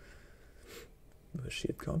 7. With a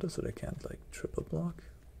shield counter so they can't like triple block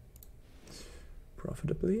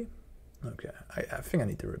profitably. Okay, I think I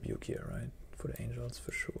need the Rebuke here, right? For the Angels,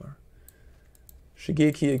 for sure.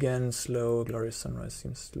 Shigeki again, slow. Glorious Sunrise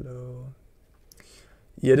seems slow.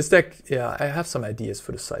 Yeah, this deck, yeah, I have some ideas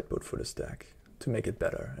for the sideboard for this deck. To make it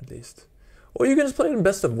better, at least. Or you can just play it in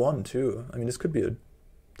best of 1, too. I mean, this could be a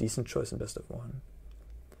decent choice in best of 1.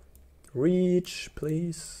 Reach,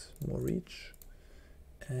 please. More reach.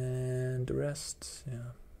 And the rest,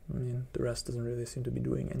 yeah. I mean, the rest doesn't really seem to be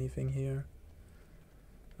doing anything here.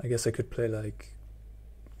 I guess I could play like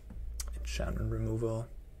enchantment removal.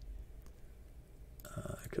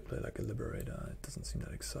 I could play like a Liberator. It doesn't seem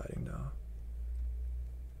that exciting though.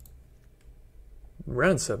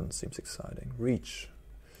 Wrenn and Seven seems exciting. Reach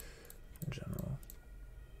in general.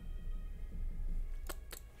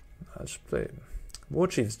 I'll just play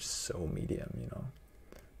Warchief is just so medium, you know.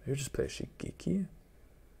 Maybe just play Shigeki.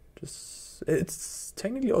 Just it's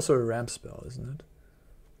technically also a ramp spell, isn't it?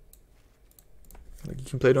 Like you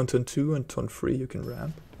can play it on turn 2 and turn 3 you can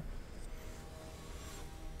ramp.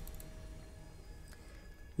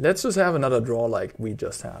 Let's just have another draw like we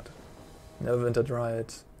just had. Neverwinter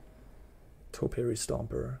Dryad, Topiary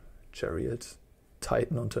Stomper, Chariot,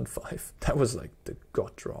 Titan on turn 5. That was like the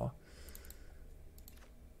god draw.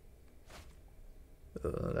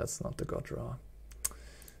 That's not the god draw.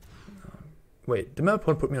 Wait, did my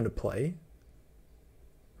opponent put me on the play?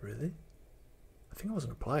 Really? I think I was on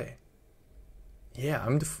the play. Yeah,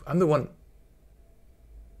 I'm the one.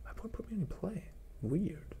 My opponent put me on the play.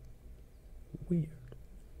 Weird. Weird.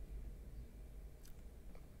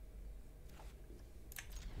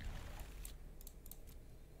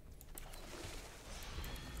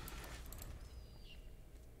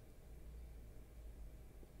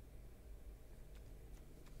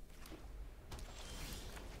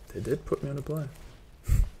 They did put me on the play.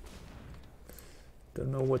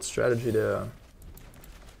 Don't know what strategy they're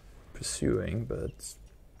pursuing, but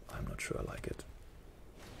I'm not sure I like it.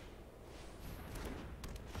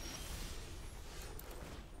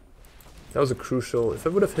 That was a crucial... If I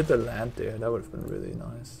would have hit the land there, that would have been really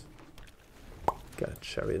nice. Got a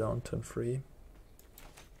Chariot on turn 3.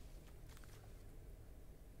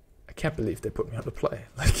 I can't believe they put me on the play.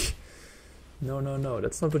 Like... No,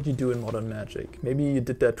 that's not what you do in modern Magic. Maybe you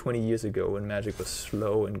did that 20 years ago when Magic was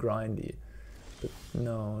slow and grindy. But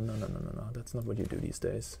no, that's not what you do these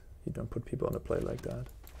days. You don't put people on the play like that.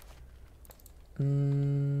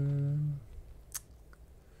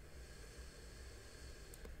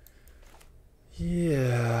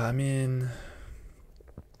 Yeah, I mean...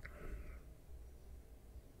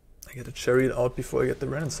 I get a Chariot out before I get the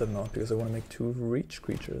Wrenn and Seven out because I want to make 2 reach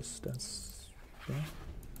creatures. That's... yeah.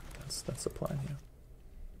 That's the plan here.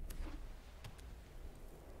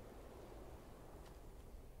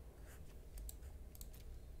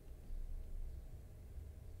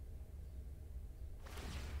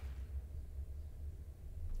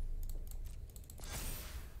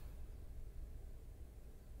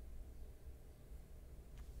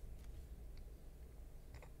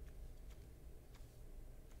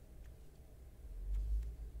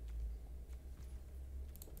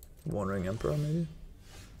 Wandering Emperor, maybe?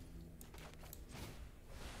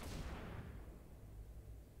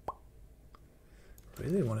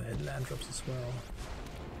 Really want to hit land drops as well.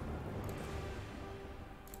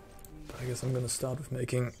 But I guess I'm gonna start with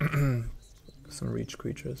making some reach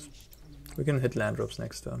creatures. We can hit land drops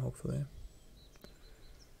next turn, hopefully.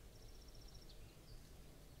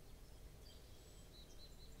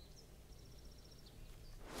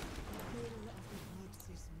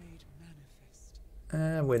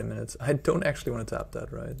 Wait a minute. I don't actually want to tap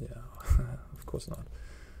that, right? Yeah, of course not.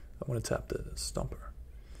 I want to tap the Stomper.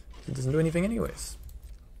 It doesn't do anything anyways.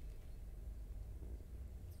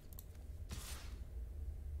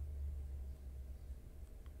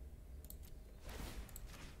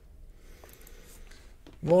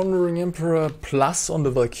 Wandering Emperor plus on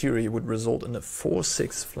the Valkyrie would result in a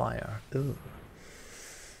 4/6 flyer. Ooh.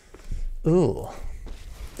 Ooh.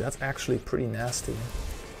 That's actually pretty nasty.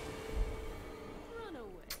 Run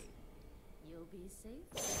away. You'll be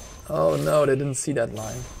safe. Oh no, they didn't see that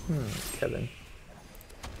line. Kevin.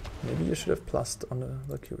 Maybe you should have plussed on the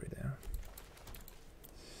Valkyrie there.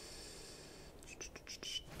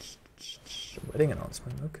 Wedding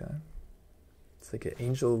announcement, okay. It's like an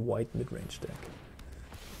angel white mid-range deck.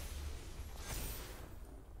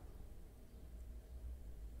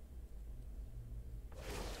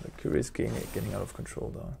 Valkyrie is getting out of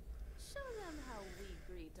control though. Show them how we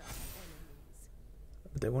greet our enemies.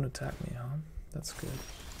 But they won't attack me, huh? That's good.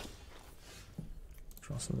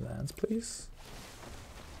 Draw some lands, please.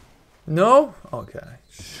 No? Okay.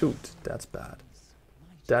 Shoot, that's bad.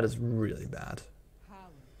 That is really bad.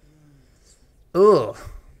 Ugh.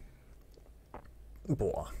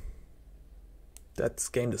 Boah. That's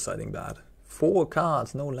game deciding bad. 4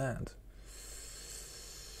 cards, no land.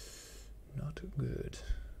 Not good.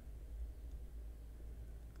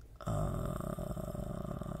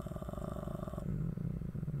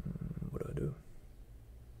 What do I do?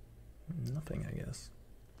 Nothing, I guess.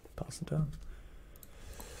 Pass the turn.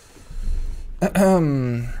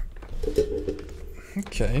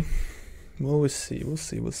 Okay. Well, we'll see.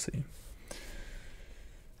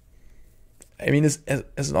 I mean,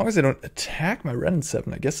 as long as I don't attack my Wrenn and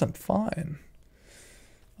Seven, I guess I'm fine.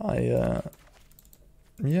 Yeah.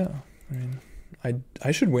 I mean,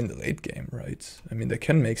 I should win the late game, right? I mean, they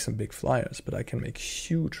can make some big flyers, but I can make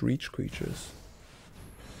huge reach creatures.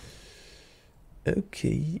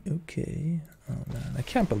 Okay. Oh man, I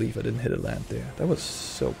can't believe I didn't hit a land there. That was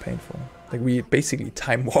so painful. Like, we basically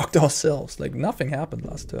time walked ourselves. Like, nothing happened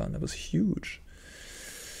last turn. That was huge.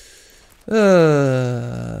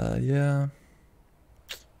 Yeah. Yep.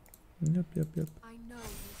 I know there's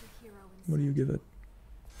a hero What do you give it?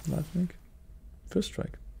 Lightning? First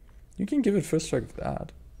strike. You can give it first strike with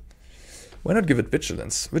that. Why not give it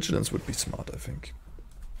Vigilance? Vigilance would be smart, I think.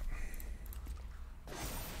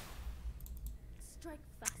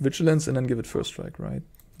 Vigilance and then give it first strike, right?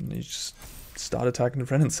 And you just start attacking the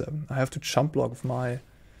Wrenn and Seven. I have to chump block with my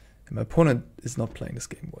opponent is not playing this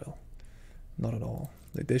game well. Not at all.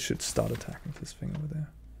 Like, they should start attacking this thing over there.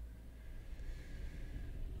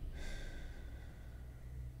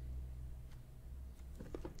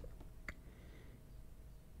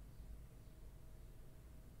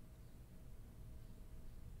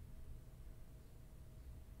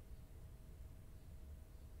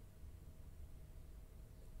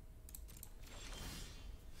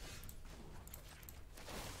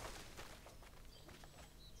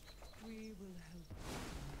 We will help you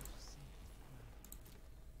save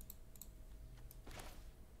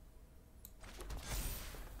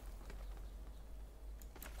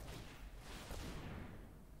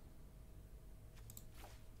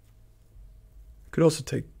Could also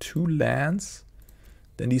take 2 lands,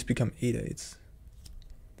 then these become 8/8s.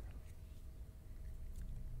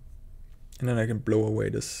 And then I can blow away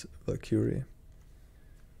this Valkyrie.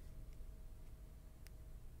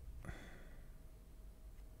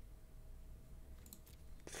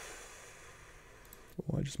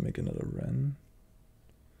 Oh, I just make another Wrenn.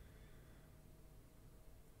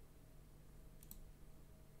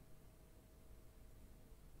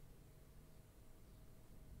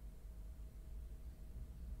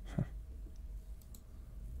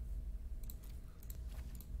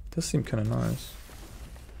 Does seem kind of nice.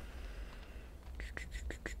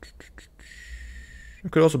 I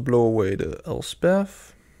could also blow away the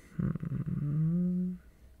Elspeth.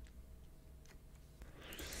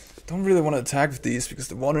 Don't really want to attack with these because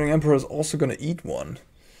the Wandering Emperor is also going to eat one.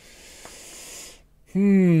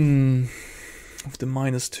 With the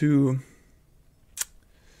 -2.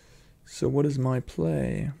 So what is my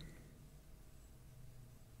play?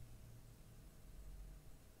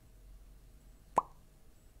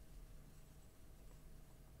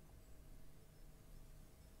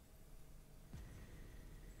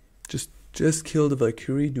 Just kill the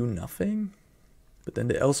Valkyrie, do nothing? But then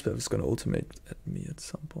the Elspeth is going to ultimate at me at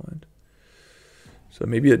some point. So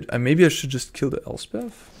maybe I should just kill the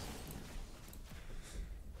Elspeth.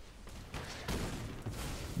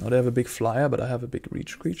 Now they have a big flyer, but I have a big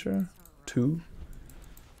reach creature. 2.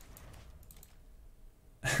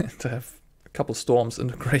 To have a couple storms in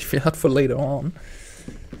the graveyard for later on.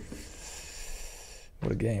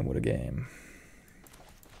 What a game, what a game.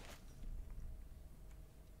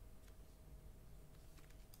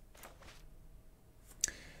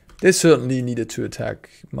 They certainly needed to attack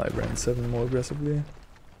my Wrenn and Seven more aggressively.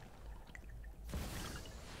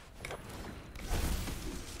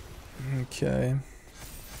 Okay.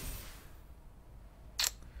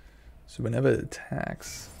 So whenever it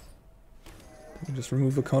attacks, you just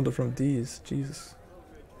remove a counter from these. Jesus,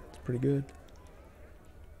 it's pretty good.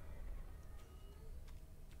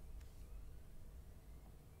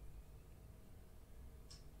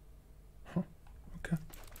 Huh. Okay.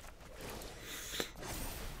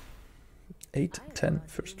 8-10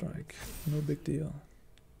 first strike. No big deal.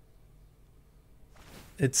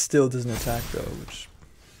 It still doesn't attack though, which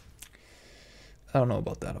I don't know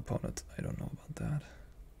about that opponent. I don't know about that.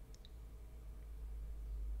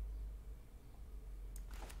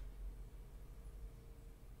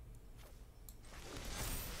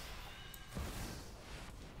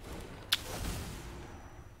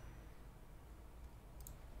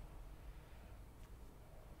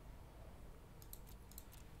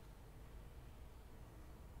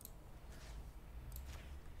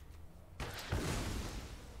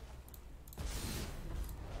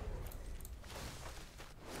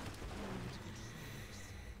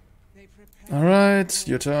 Alright,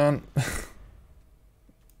 your turn.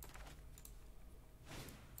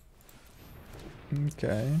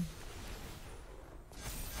 Okay.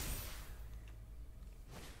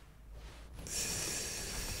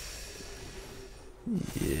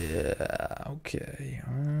 Yeah, okay.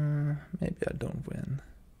 Maybe I don't win.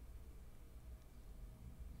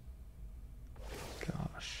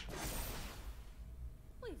 Gosh.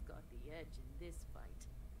 We've got the edge in this fight.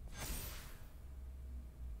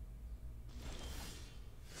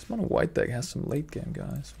 This mono white deck has some late game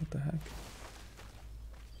guys. What the heck?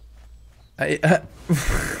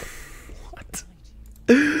 What?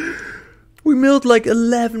 We milled like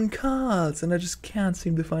 11 cards and I just can't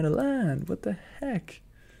seem to find a land. What the heck?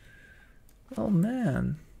 Oh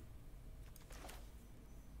man.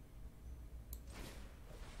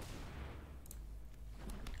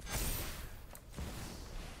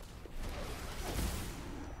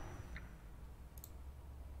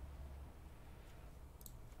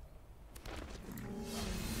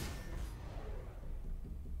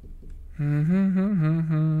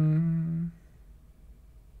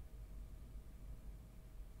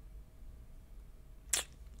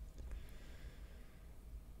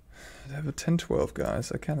 I have a 10-12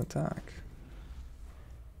 guys, I can attack.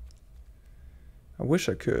 I wish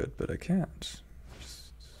I could, but I can't.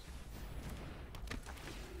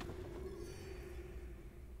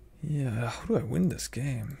 Yeah, how do I win this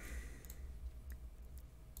game?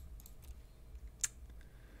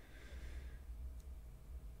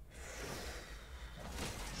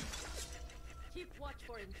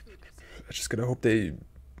 I just gotta hope they...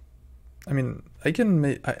 I mean, I can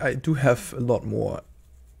make... I do have a lot more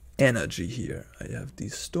energy here. I have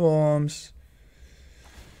these storms.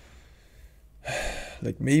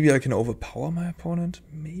 Like, maybe I can overpower my opponent.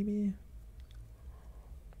 Maybe.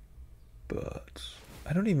 But...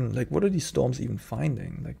 I don't even... Like, what are these storms even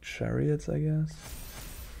finding? Like, chariots, I guess?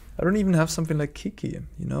 I don't even have something like Kiki,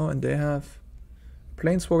 you know? And they have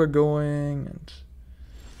Planeswalker going, and...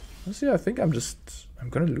 Honestly, I think I'm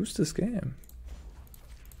gonna lose this game.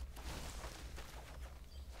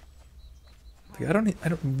 Like, I don't,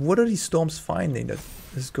 what are these storms finding that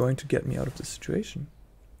is going to get me out of this situation?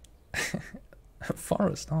 A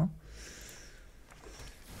forest, huh?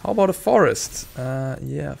 How about a forest?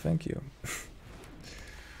 Yeah, thank you.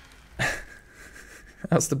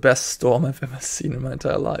 That's the best storm I've ever seen in my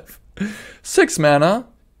entire life. 6 mana,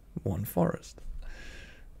 1 forest.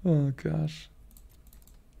 Oh gosh.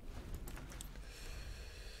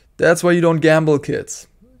 That's why you don't gamble, kids.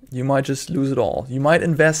 You might just lose it all. You might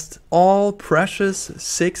invest all precious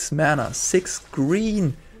 6 mana, 6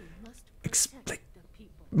 green like,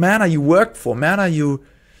 mana you worked for, mana you...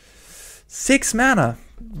 6 mana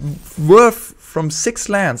worth from 6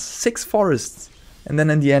 lands, 6 forests. And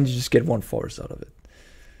then in the end you just get 1 forest out of it.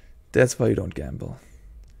 That's why you don't gamble.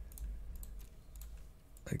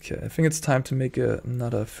 Okay, I think it's time to make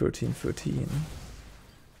another 13-13.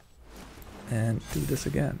 And do this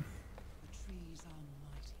again.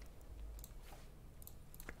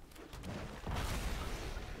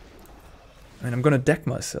 I mean, I'm gonna deck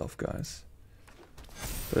myself, guys.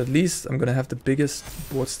 But at least I'm gonna have the biggest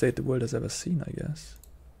board state the world has ever seen, I guess.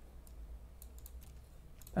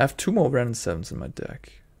 I have 2 more Wrenn and Sevens in my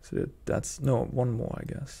deck. So that's... No, 1 more, I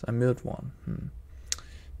guess. I milled 1.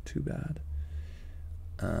 Too bad.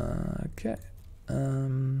 Okay. They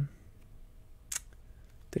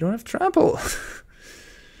don't have trample.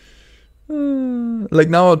 Like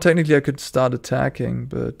now, technically I could start attacking,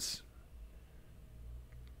 but...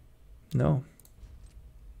 No.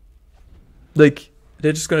 Like,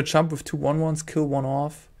 they're just gonna jump with 2 1/1s, kill 1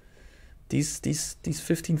 off. These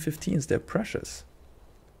 15-15s, they're precious.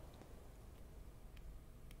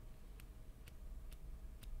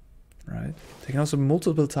 Right. They can also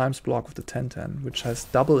multiple times block with the 10-10, which has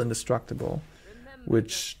double indestructible,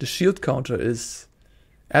 which the shield counter is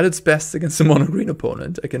at its best against a mono green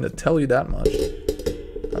opponent. I can tell you that much.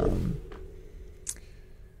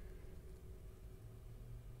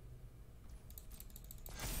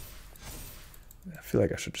 I feel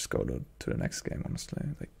like I should just go to the next game, honestly.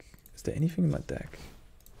 Like, is there anything in my deck?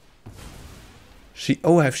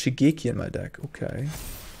 Oh, I have Shigeki in my deck. Okay.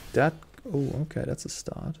 Okay, that's a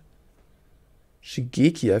start.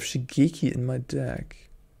 Shigeki, I have Shigeki in my deck.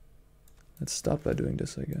 Let's start by doing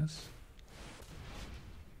this, I guess.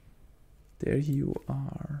 There you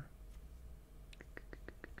are.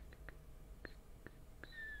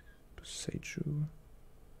 Boseiju.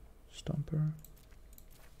 Stomper.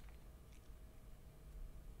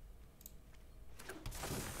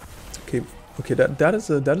 Okay,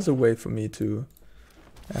 that is a way for me to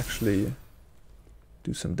actually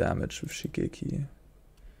do some damage with Shigeki.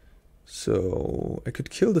 So I could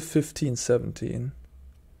kill the 15-17.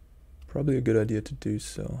 Probably a good idea to do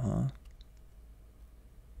so, huh?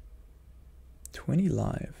 20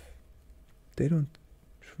 live. They don't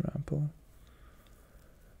trample.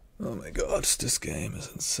 Oh my god, this game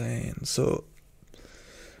is insane. So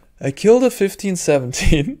I killed a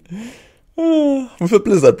 15-17 with a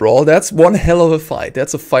Blizzard Brawl. That's one hell of a fight.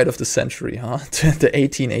 That's a fight of the century, huh? The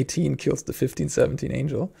 18-18 kills the 15-17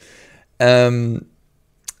 Angel. And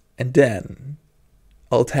then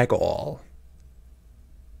I'll attack all.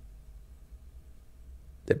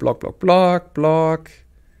 They block.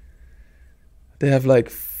 They have like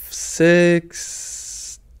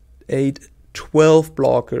 6, 8, 12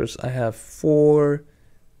 blockers. I have 4,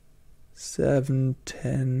 7,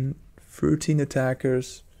 10, 13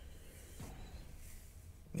 attackers.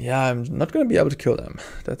 Yeah, I'm not going to be able to kill them.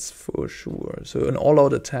 That's for sure. So an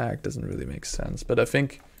all-out attack doesn't really make sense. But I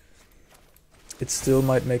think it still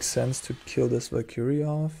might make sense to kill this Valkyrie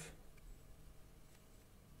off.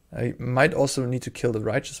 I might also need to kill the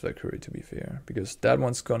Righteous Valkyrie, to be fair, because that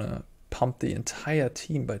one's gonna pump the entire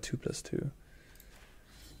team by 2+2.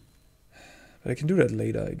 But I can do that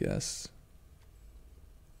later, I guess.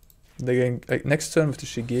 Like, next turn with the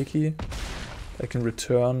Shigeki, I can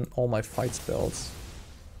return all my fight spells.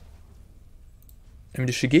 I mean,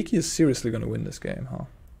 the Shigeki is seriously gonna win this game, huh?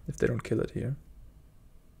 If they don't kill it here.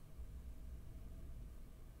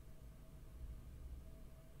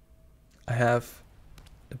 I have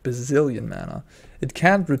a bazillion mana. It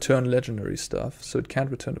can't return legendary stuff, so it can't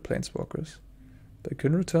return the Planeswalkers. But I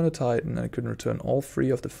couldn't return a Titan, and I couldn't return all 3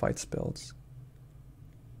 of the fight spells.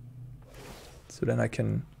 So then I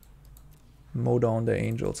can mow down the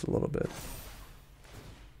Angels a little bit.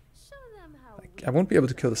 I won't be able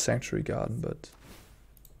to kill the Sanctuary Garden, but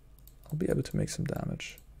I'll be able to make some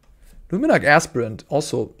damage. Luminarch Aspirant,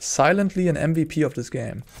 also silently an MVP of this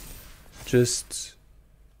game. Just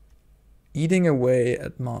eating away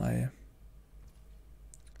at my...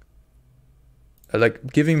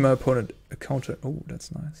 like, giving my opponent a counter. Oh,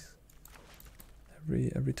 that's nice.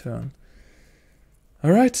 Every turn.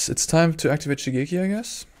 Alright, it's time to activate Shigeki, I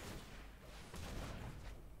guess.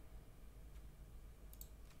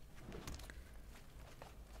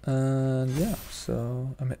 And yeah,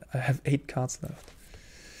 so I have 8 cards left.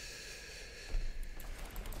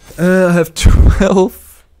 I have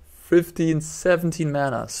 12, 15, 17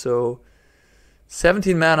 mana, so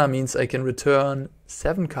 17 mana means I can return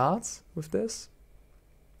 7 cards with this.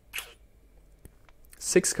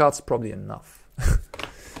 6 cards is probably enough.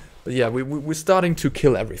 But yeah, we're starting to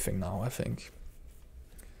kill everything now, I think.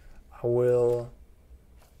 I will...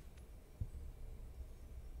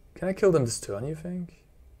 Can I kill them this turn, you think?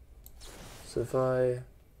 So if I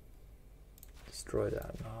destroy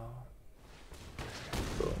that now.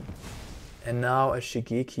 Boom. And now a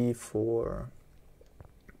Shigeki for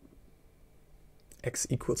X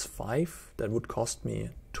equals 5. That would cost me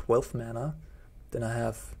 12 mana. Then I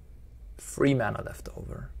have 3 mana left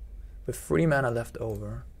over. With 3 mana left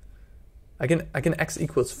over, I can X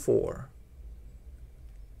equals 4.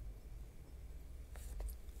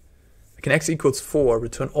 I can X equals 4,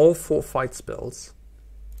 return all 4 fight spells.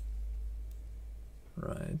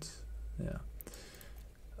 Right,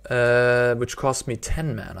 yeah. Which costs me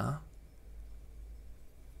 10 mana.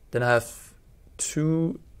 Then I have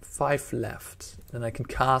 5 left. Then I can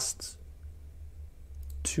cast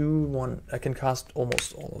 1. I can cast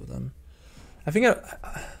almost all of them. I think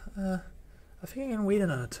I can wait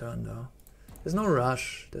another turn though. There's no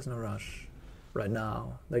rush. There's no rush right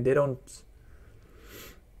now. Like they don't.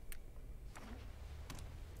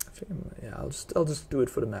 I think, yeah, I'll just do it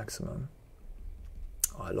for the maximum.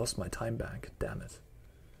 Oh, I lost my time bank. Damn it.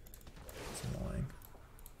 It's annoying.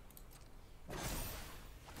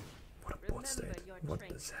 What a What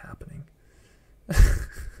training. is happening?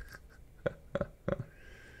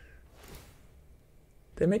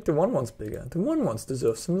 They make the 1/1s bigger. The 1/1s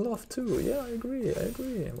deserve some love too. Yeah, I agree.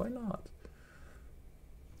 Why not?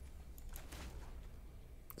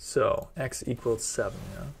 So, x equals 7,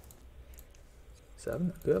 yeah?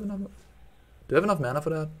 7? Do I have enough mana for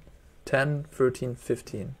that? 10, 13,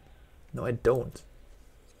 15. No, I don't.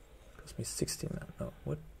 Cost me 16 mana. No,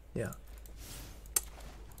 what? Yeah.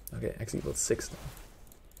 Okay, x equals 6 now.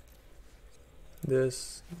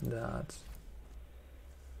 This, that,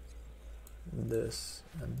 this,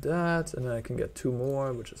 and that. And then I can get 2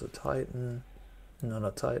 more, which is a Titan. No,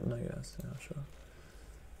 not Titan, I guess. Yeah, sure.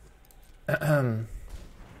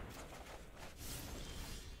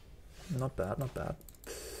 Not bad, not bad.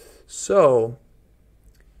 So,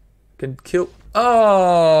 can kill.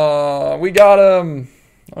 Oh, we got him.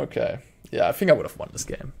 Okay. Yeah, I think I would have won this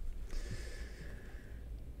game.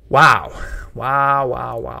 Wow.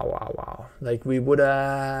 Wow. Like, we would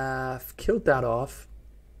have killed that off.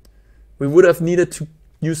 We would have needed to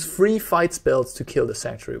use 3 fight spells to kill the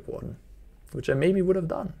Sanctuary Warden, which I maybe would have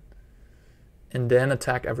done. And then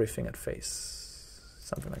attack everything at face.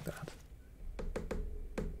 Something like that.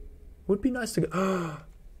 Would be nice to get.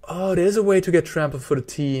 Oh, there's a way to get trample for the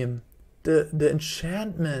team. The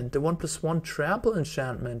enchantment, the 1+1 trample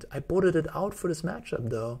enchantment. I boarded it out for this matchup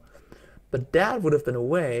though. But that would have been a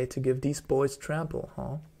way to give these boys trample,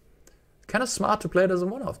 huh? Kind of smart to play it as a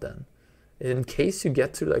one-off then. In case you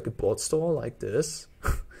get to like a board stall like this,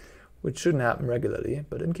 which shouldn't happen regularly,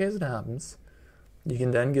 but in case it happens, you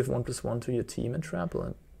can then give 1+1 to your team and trample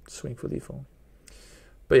and swing for lethal.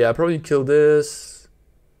 But yeah, probably kill this.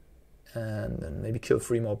 And then maybe kill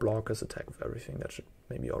 3 more blockers, attack with everything. That should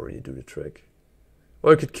maybe already do the trick.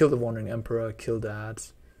 Or I could kill the Wandering Emperor, kill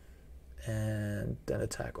that, and then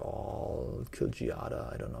attack all, kill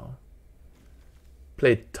Giada, I don't know.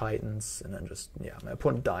 Play Titans, and then just, yeah, my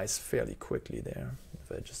opponent dies fairly quickly there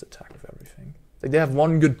if I just attack with everything. Like, they have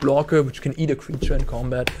one good blocker, which can eat a creature in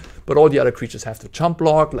combat, but all the other creatures have to chump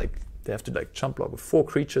block, like, they have to, like, chump block with 4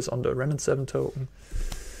 creatures on the Wrenn and Seven token.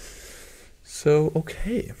 So,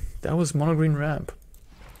 okay. That was Mono Green Ramp.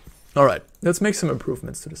 Alright, let's make some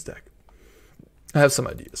improvements to this deck. I have some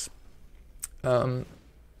ideas. I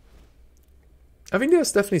think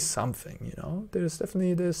there's definitely something, you know? There's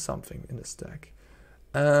something in this deck.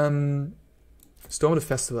 Storm of the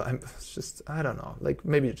Festival, I don't know. Like,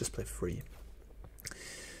 maybe you just play free.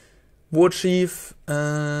 Warchief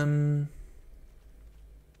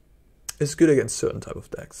is good against certain type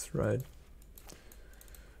of decks, right?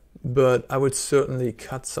 But I would certainly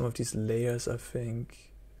cut some of these layers, I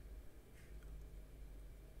think.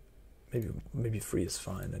 Maybe 3 is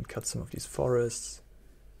fine. And cut some of these forests.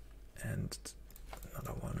 And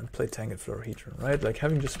another one. And play Tangled Florahedron, right? Like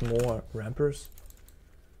having just more rampers.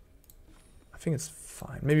 I think it's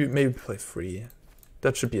fine. Maybe play 3.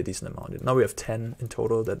 That should be a decent amount. Now we have 10 in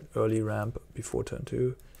total. That early ramp before turn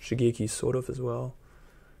 2. Shigeki sort of as well.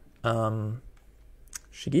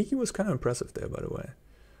 Shigeki was kind of impressive there, by the way.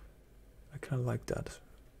 I kind of like that.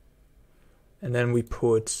 And then we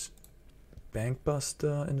put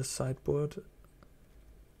Bankbuster in the sideboard.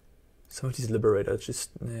 Some of these Liberator,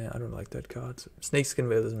 just, I don't like that card. Snakeskin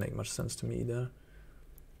Veil doesn't make much sense to me either.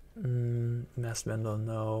 Masked Vandal,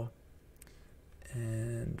 no.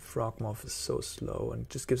 And Froghemoth is so slow and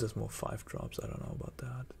just gives us more 5-drops. I don't know about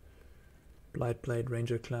that. Blightblade,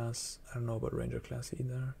 Ranger class. I don't know about Ranger class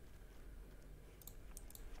either.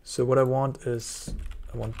 So what I want is,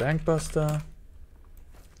 I want Bankbuster.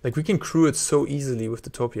 Like, we can crew it so easily with the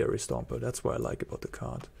Topiary Stomper. That's what I like about the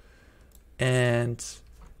card. And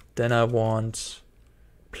then I want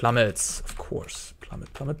Plummets, of course.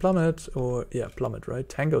 Plummet. Or, yeah, Plummet, right?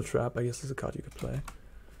 Tangle Trap, I guess, is a card you could play.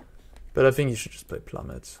 But I think you should just play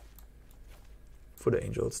Plummet for the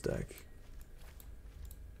Angels deck.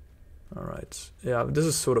 Alright. Yeah, this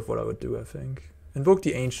is sort of what I would do, I think. Invoke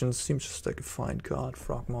the Ancients seems just like a fine card.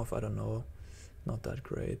 Froghemoth, I don't know. Not that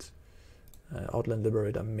great. Outland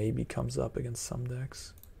Liberator maybe comes up against some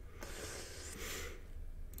decks.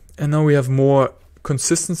 And now we have more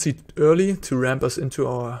consistency early to ramp us into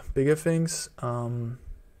our bigger things. Oh,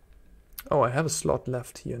 I have a slot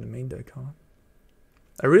left here in the main deck, huh?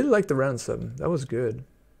 I really like the Wrenn and Seven. That was good.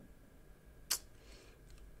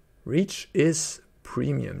 Reach is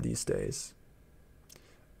premium these days.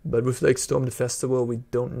 But with like Storm the Festival, we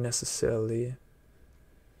don't necessarily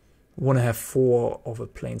want to have 4 of a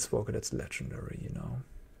Planeswalker that's legendary, you know.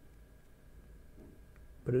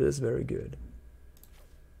 But it is very good.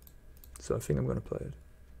 So I think I'm going to play it.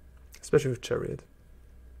 Especially with Chariot.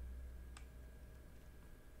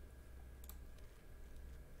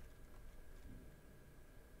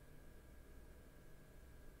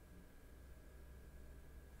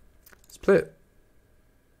 Let's play it.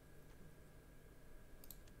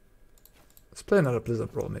 Let's play another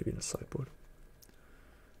Blizzard Brawl maybe in the sideboard.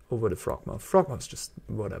 Over the Froghemoth. Froghemoth's just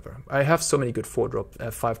whatever. I have so many good 5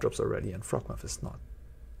 drops already, and Froghemoth is not.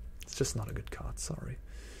 It's just not a good card. Sorry.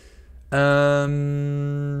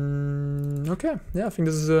 Okay. Yeah, I think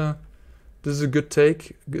this is a good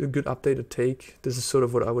take, good updated take. This is sort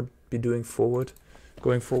of what I would be doing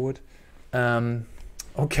going forward.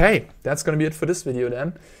 Okay, that's gonna be it for this video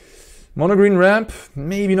then. Mono green ramp,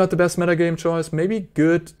 maybe not the best metagame choice. Maybe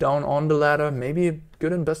good down on the ladder. Maybe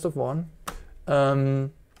good in best of 1.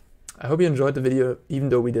 I hope you enjoyed the video, even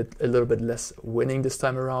though we did a little bit less winning this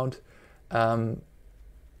time around.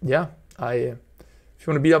 Yeah, if you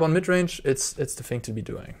want to beat up on mid-range, it's the thing to be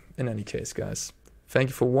doing. In any case, guys, thank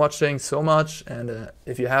you for watching so much. And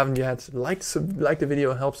if you haven't yet, like the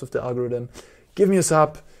video, helps with the algorithm. Give me a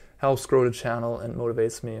sub, helps grow the channel and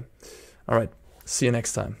motivates me. All right, see you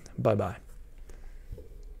next time. Bye-bye.